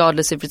camp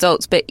regardless of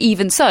results. But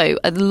even so,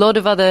 a lot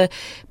of other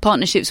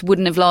partnerships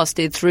wouldn't have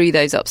lasted through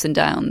those ups and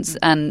downs,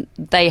 and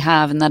they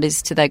have, and that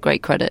is to their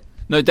great credit.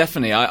 No,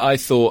 definitely. I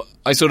thought,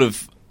 I sort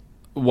of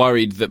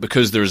worried that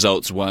because the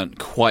results weren't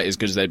quite as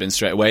good as they'd been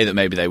straight away, that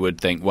maybe they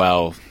would think,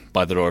 well,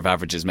 by the law of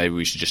averages, maybe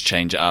we should just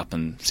change it up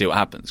and see what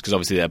happens, because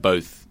obviously they're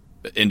both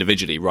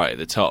individually right at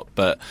the top.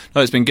 But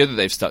no, it's been good that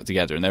they've stuck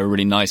together, and they're a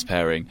really nice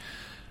pairing.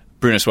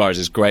 Bruno Suarez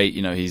is great.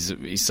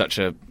 He's such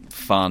a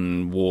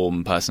fun,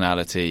 warm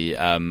personality,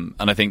 and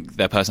I think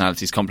their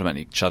personalities complement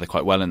each other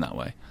quite well in that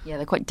way. Yeah,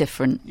 they're quite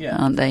different,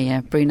 aren't they? Yeah,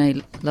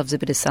 Bruno loves a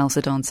bit of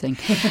salsa dancing.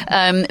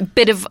 A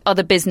bit of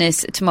other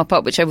business to mop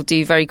up, which I will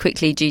do very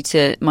quickly due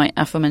to my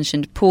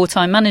aforementioned poor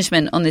time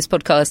management on this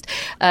podcast.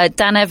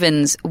 Dan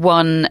Evans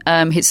won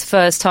his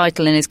first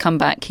title in his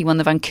comeback. He won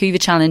the Vancouver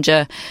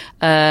Challenger.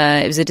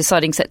 It was a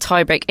deciding set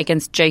tiebreak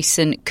against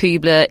Jason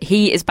Kubler.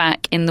 He is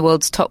back in the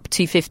world's top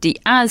 250,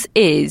 as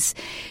is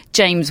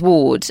James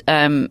Ward,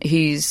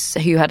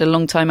 who had a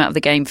long time out of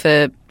the game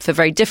for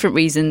very different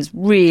reasons,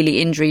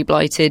 really injury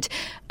blighted.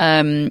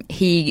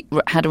 He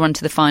had a run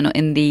to the final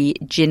in the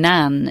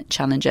Jinan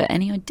Challenger.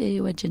 Any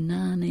idea where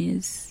Jinan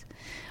is?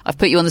 I've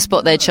put you on the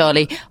spot there,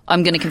 Charlie.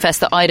 I'm going to confess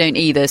that I don't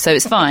either, so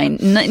it's fine.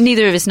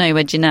 Neither of us know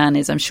where Jinan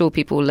is. I'm sure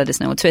people will let us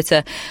know on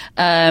Twitter.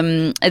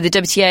 The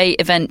WTA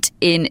event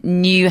in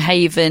New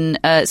Haven,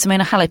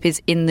 Simona Halep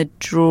is in the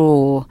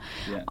draw.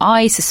 Yeah.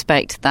 I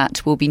suspect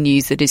that will be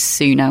news that is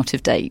soon out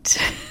of date.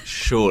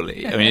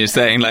 Surely. I mean, you're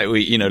saying,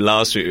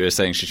 last week we were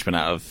saying she's been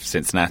out of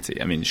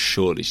Cincinnati. I mean,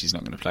 surely she's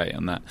not going to play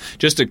on that.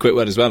 Just a quick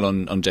word as well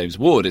on James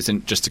Ward. It's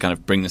just to kind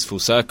of bring this full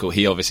circle.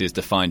 He obviously is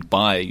defined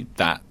by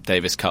that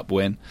Davis Cup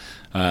win.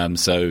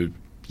 So,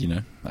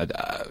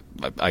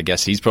 I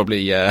guess he's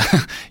probably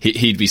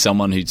he'd be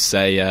someone who'd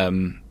say,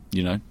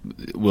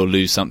 we'll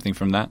lose something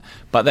from that.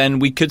 But then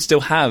we could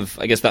still have,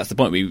 I guess that's the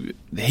point.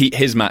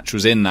 His match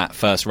was in that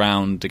first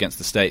round against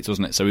the States,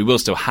 wasn't it? So we will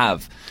still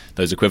have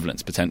those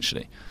equivalents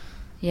potentially.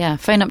 Yeah,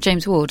 phone up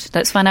James Ward.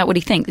 Let's find out what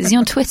he thinks. Is he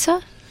on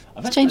Twitter?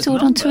 James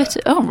Ward on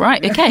Twitter. Oh,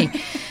 right, okay.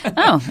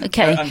 Oh,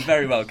 okay. I'm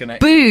very well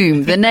connected.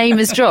 Boom, the name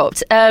has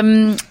dropped.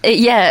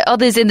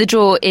 Others in the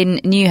draw in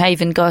New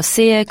Haven: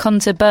 Garcia,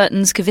 Konta,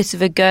 Bertens,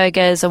 Kvitova,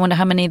 Gerges. I wonder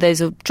how many of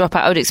those will drop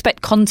out. I would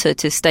expect Konta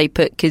to stay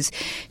put because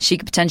she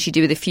could potentially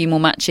do with a few more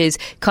matches.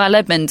 Kyle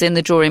Edmund in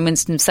the draw in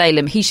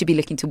Winston-Salem. He should be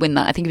looking to win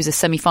that. I think he was a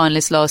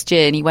semi-finalist last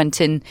year and he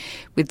went in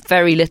with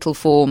very little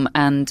form.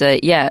 And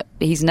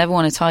he's never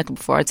won a title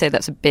before. I'd say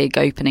that's a big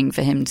opening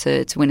for him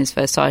to win his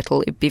first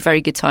title. It'd be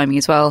very good timing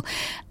as well.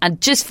 And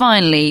just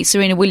finally,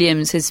 Serena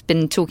Williams has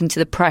been talking to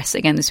the press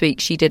again this week.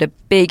 She did a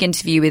big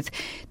interview with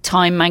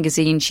Time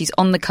magazine. She's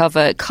on the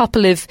cover. A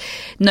couple of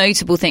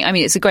notable things. I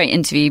mean, it's a great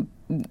interview.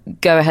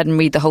 Go ahead and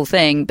read the whole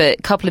thing. But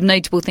a couple of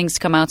notable things to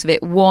come out of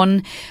it.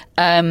 One,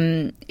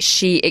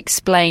 she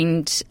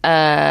explained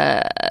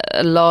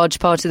a large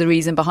part of the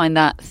reason behind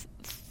that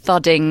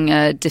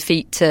thudding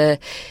defeat to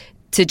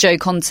to Jo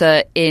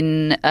Konta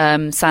in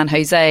San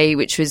Jose,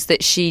 which was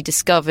that she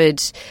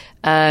discovered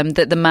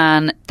that the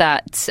man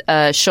that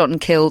shot and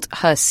killed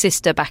her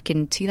sister back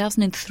in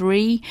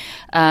 2003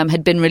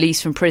 had been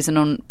released from prison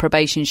on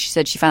probation. She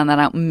said she found that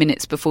out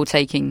minutes before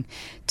taking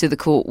to the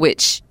court,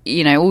 which,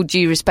 you know, all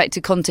due respect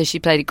to Konta, she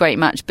played a great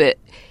match, but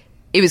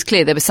it was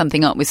clear there was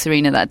something up with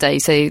Serena that day,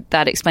 so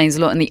that explains a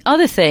lot. And the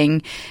other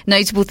thing,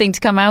 notable thing to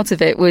come out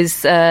of it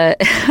was her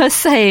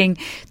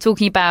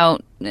talking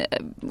about,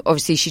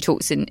 obviously she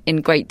talks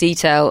in great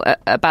detail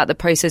about the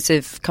process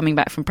of coming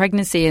back from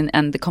pregnancy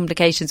and the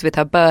complications with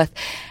her birth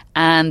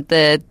and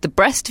the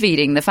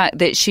breastfeeding, the fact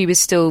that she was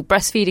still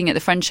breastfeeding at the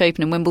French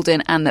Open in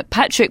Wimbledon, and that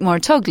Patrick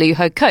Mouratoglou,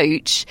 her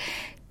coach,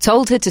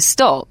 told her to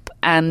stop.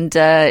 And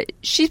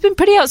she's been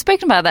pretty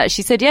outspoken about that.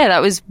 She said, yeah,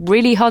 that was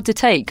really hard to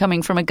take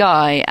coming from a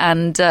guy.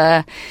 And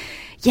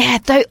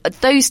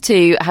those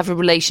two have a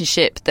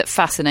relationship that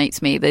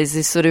fascinates me. There's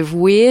this sort of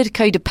weird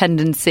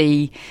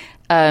codependency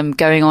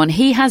going on.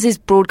 He has his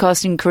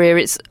broadcasting career.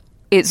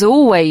 It's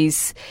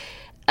always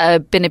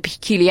been a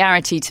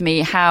peculiarity to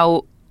me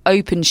how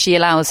open she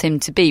allows him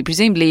to be.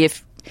 Presumably,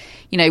 if,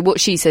 you know,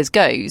 what she says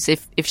goes.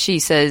 If she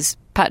says,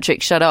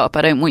 Patrick, shut up,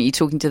 I don't want you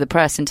talking to the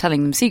press and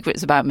telling them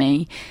secrets about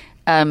me,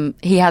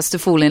 he has to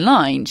fall in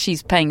line.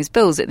 She's paying his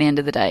bills at the end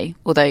of the day,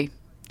 although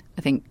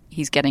I think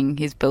he's getting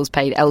his bills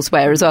paid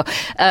elsewhere as well.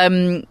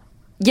 But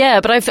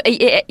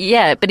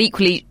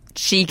equally,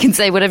 she can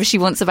say whatever she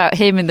wants about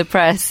him in the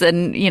press,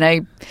 and, you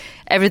know,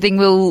 everything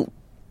will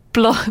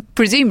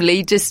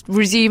presumably just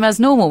resume as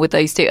normal with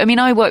those two. I mean,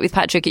 I work with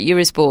Patrick at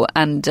Eurosport,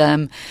 and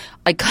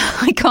I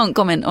can't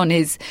comment on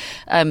his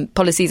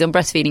policies on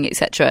breastfeeding,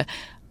 etc.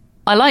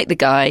 I like the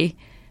guy.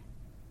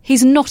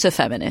 He's not a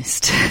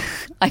feminist.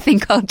 I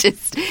think I'll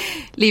just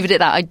leave it at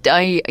that.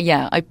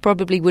 I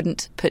probably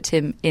wouldn't put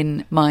him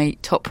in my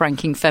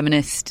top-ranking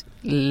feminist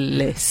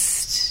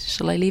list.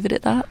 Shall I leave it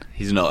at that?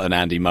 He's not an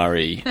Andy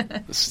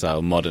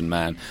Murray-style modern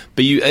man.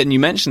 But you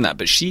mentioned that,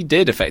 but she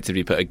did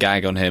effectively put a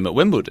gag on him at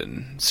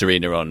Wimbledon,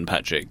 Serena on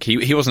Patrick.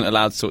 He wasn't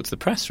allowed to talk to the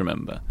press,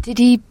 remember? Did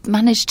he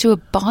manage to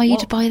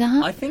abide by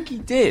that? I think he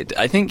did.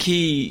 I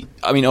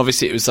mean,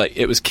 obviously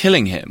it was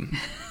killing him.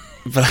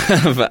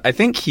 But I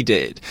think he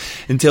did,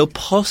 until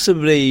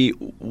possibly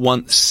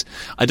once.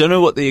 I don't know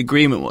what the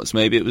agreement was.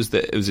 Maybe it was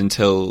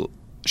until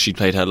she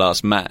played her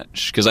last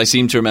match, because I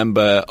seem to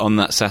remember on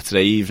that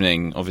Saturday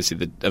evening,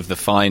 obviously of the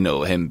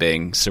final, him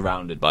being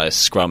surrounded by a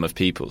scrum of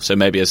people. So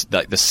maybe as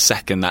like the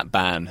second that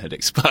ban had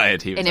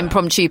expired, he was an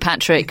impromptu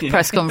Patrick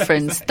press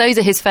conference. Exactly. Those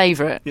are his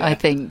favourite, I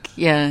think.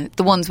 Yeah,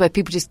 the ones where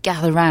people just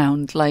gather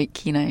round,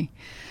 like, you know,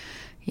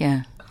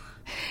 yeah.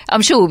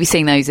 I'm sure we'll be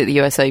seeing those at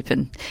the US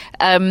Open.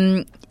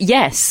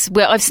 Yes,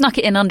 well, I've snuck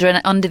it in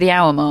under the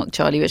hour mark,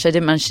 Charlie, which I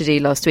didn't manage to do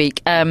last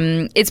week.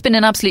 It's been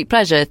an absolute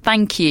pleasure.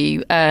 Thank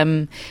you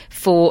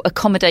for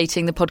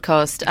accommodating the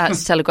podcast at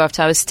Telegraph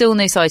Tower. Still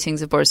no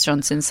sightings of Boris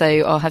Johnson, so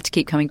I'll have to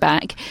keep coming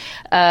back.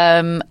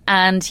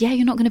 And yeah,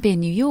 you're not going to be in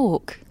New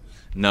York.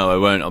 No, I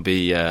won't. I'll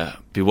be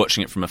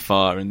watching it from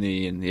afar in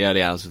the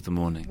early hours of the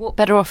morning. What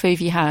better offer have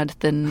you had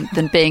than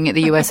being at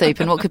the US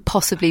Open? What could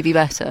possibly be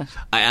better?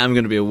 I am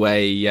going to be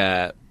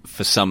away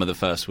for some of the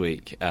first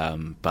week,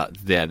 but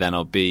then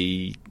I'll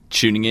be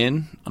tuning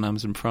in on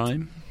Amazon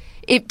Prime.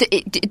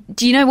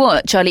 Do you know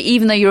what, Charlie?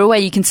 Even though you're away,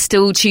 you can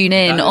still tune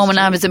in on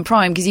Amazon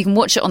Prime, because you can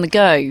watch it on the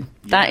go. Yeah.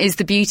 That is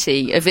the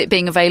beauty of it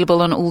being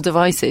available on all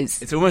devices.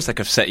 It's almost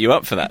like I've set you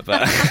up for that,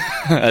 but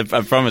I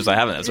promise I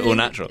haven't. It's all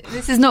natural.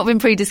 This has not been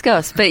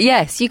pre-discussed. But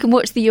yes, you can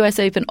watch the US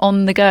Open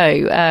on the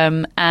go.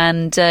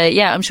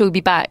 I'm sure we'll be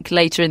back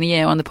later in the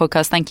year on the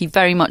podcast. Thank you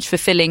very much for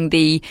filling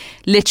the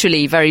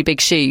literally very big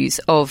shoes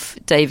of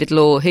David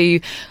Law, who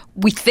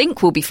we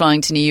think will be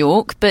flying to New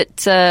York,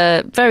 but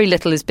very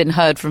little has been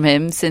heard from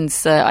him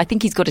since I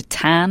think he's got a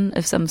tan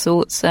of some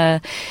sorts. So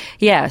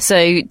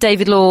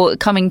David Law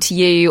coming to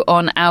you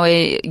on our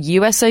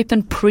US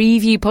Open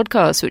preview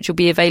podcast, which will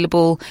be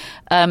available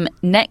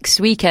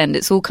next weekend.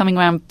 It's all coming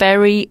around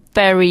very,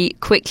 very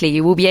quickly.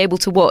 You will be able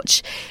to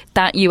watch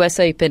that US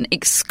Open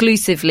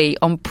exclusively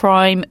on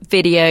Prime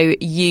Video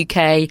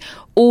UK.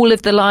 All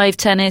of the live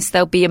tennis.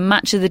 There'll be a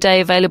match of the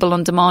day available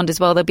on demand as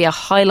well. There'll be a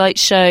highlight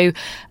show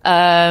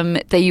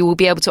that you will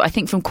be able to, I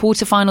think from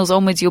quarterfinals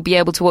onwards, you'll be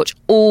able to watch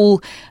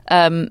all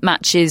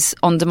matches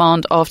on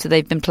demand after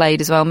they've been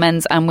played as well,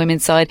 men's and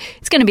women's side.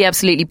 It's going to be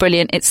absolutely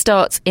brilliant. It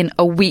starts in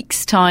a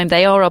week's time.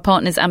 They are our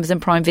partners,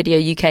 Amazon Prime Video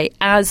UK,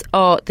 as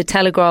are The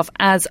Telegraph,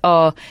 as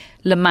are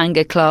La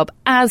Manga Club,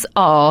 as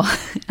are,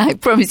 I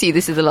promise you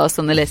this is the last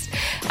on the list,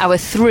 our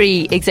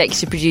 3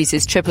 executive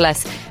producers, Triple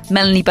S,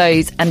 Melanie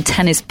Bowes and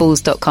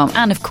tennisballs.com,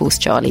 and of course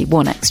Charlie,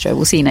 One Extra.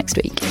 We'll see you next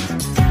week.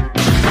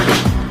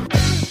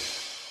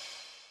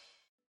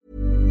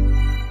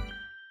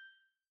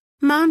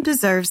 Mom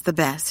deserves the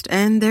best,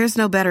 and there's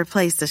no better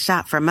place to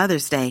shop for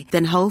Mother's Day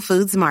than Whole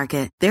Foods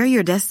Market. They're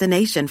your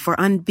destination for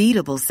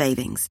unbeatable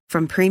savings,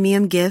 from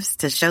premium gifts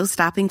to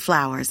show-stopping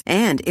flowers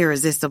and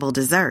irresistible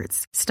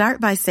desserts.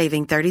 Start by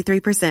saving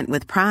 33%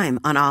 with Prime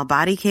on all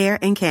body care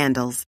and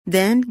candles.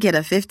 Then get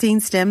a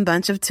 15-stem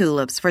bunch of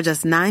tulips for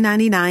just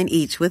 $9.99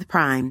 each with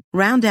Prime.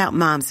 Round out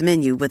Mom's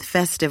menu with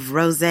festive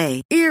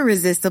rosé,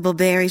 irresistible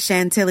berry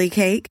chantilly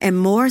cake, and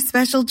more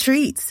special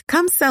treats.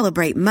 Come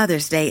celebrate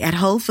Mother's Day at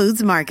Whole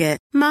Foods Market.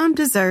 Mom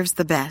deserves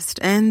the best,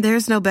 and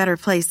there's no better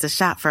place to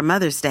shop for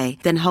Mother's Day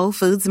than Whole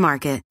Foods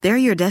Market. They're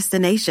your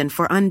destination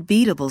for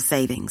unbeatable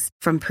savings,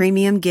 from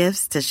premium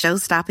gifts to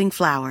show-stopping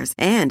flowers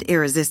and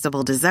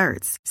irresistible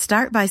desserts.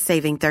 Start by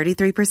saving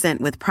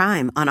 33% with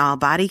Prime on all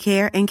body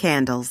care and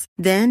candles.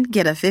 Then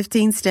get a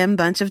 15-stem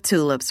bunch of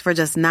tulips for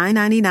just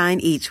 $9.99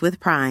 each with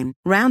Prime.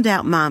 Round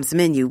out Mom's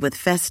menu with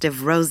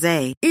festive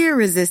rosé,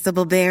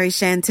 irresistible berry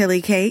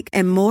chantilly cake,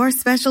 and more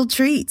special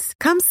treats.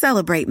 Come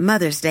celebrate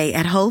Mother's Day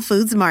at Whole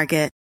Foods Market.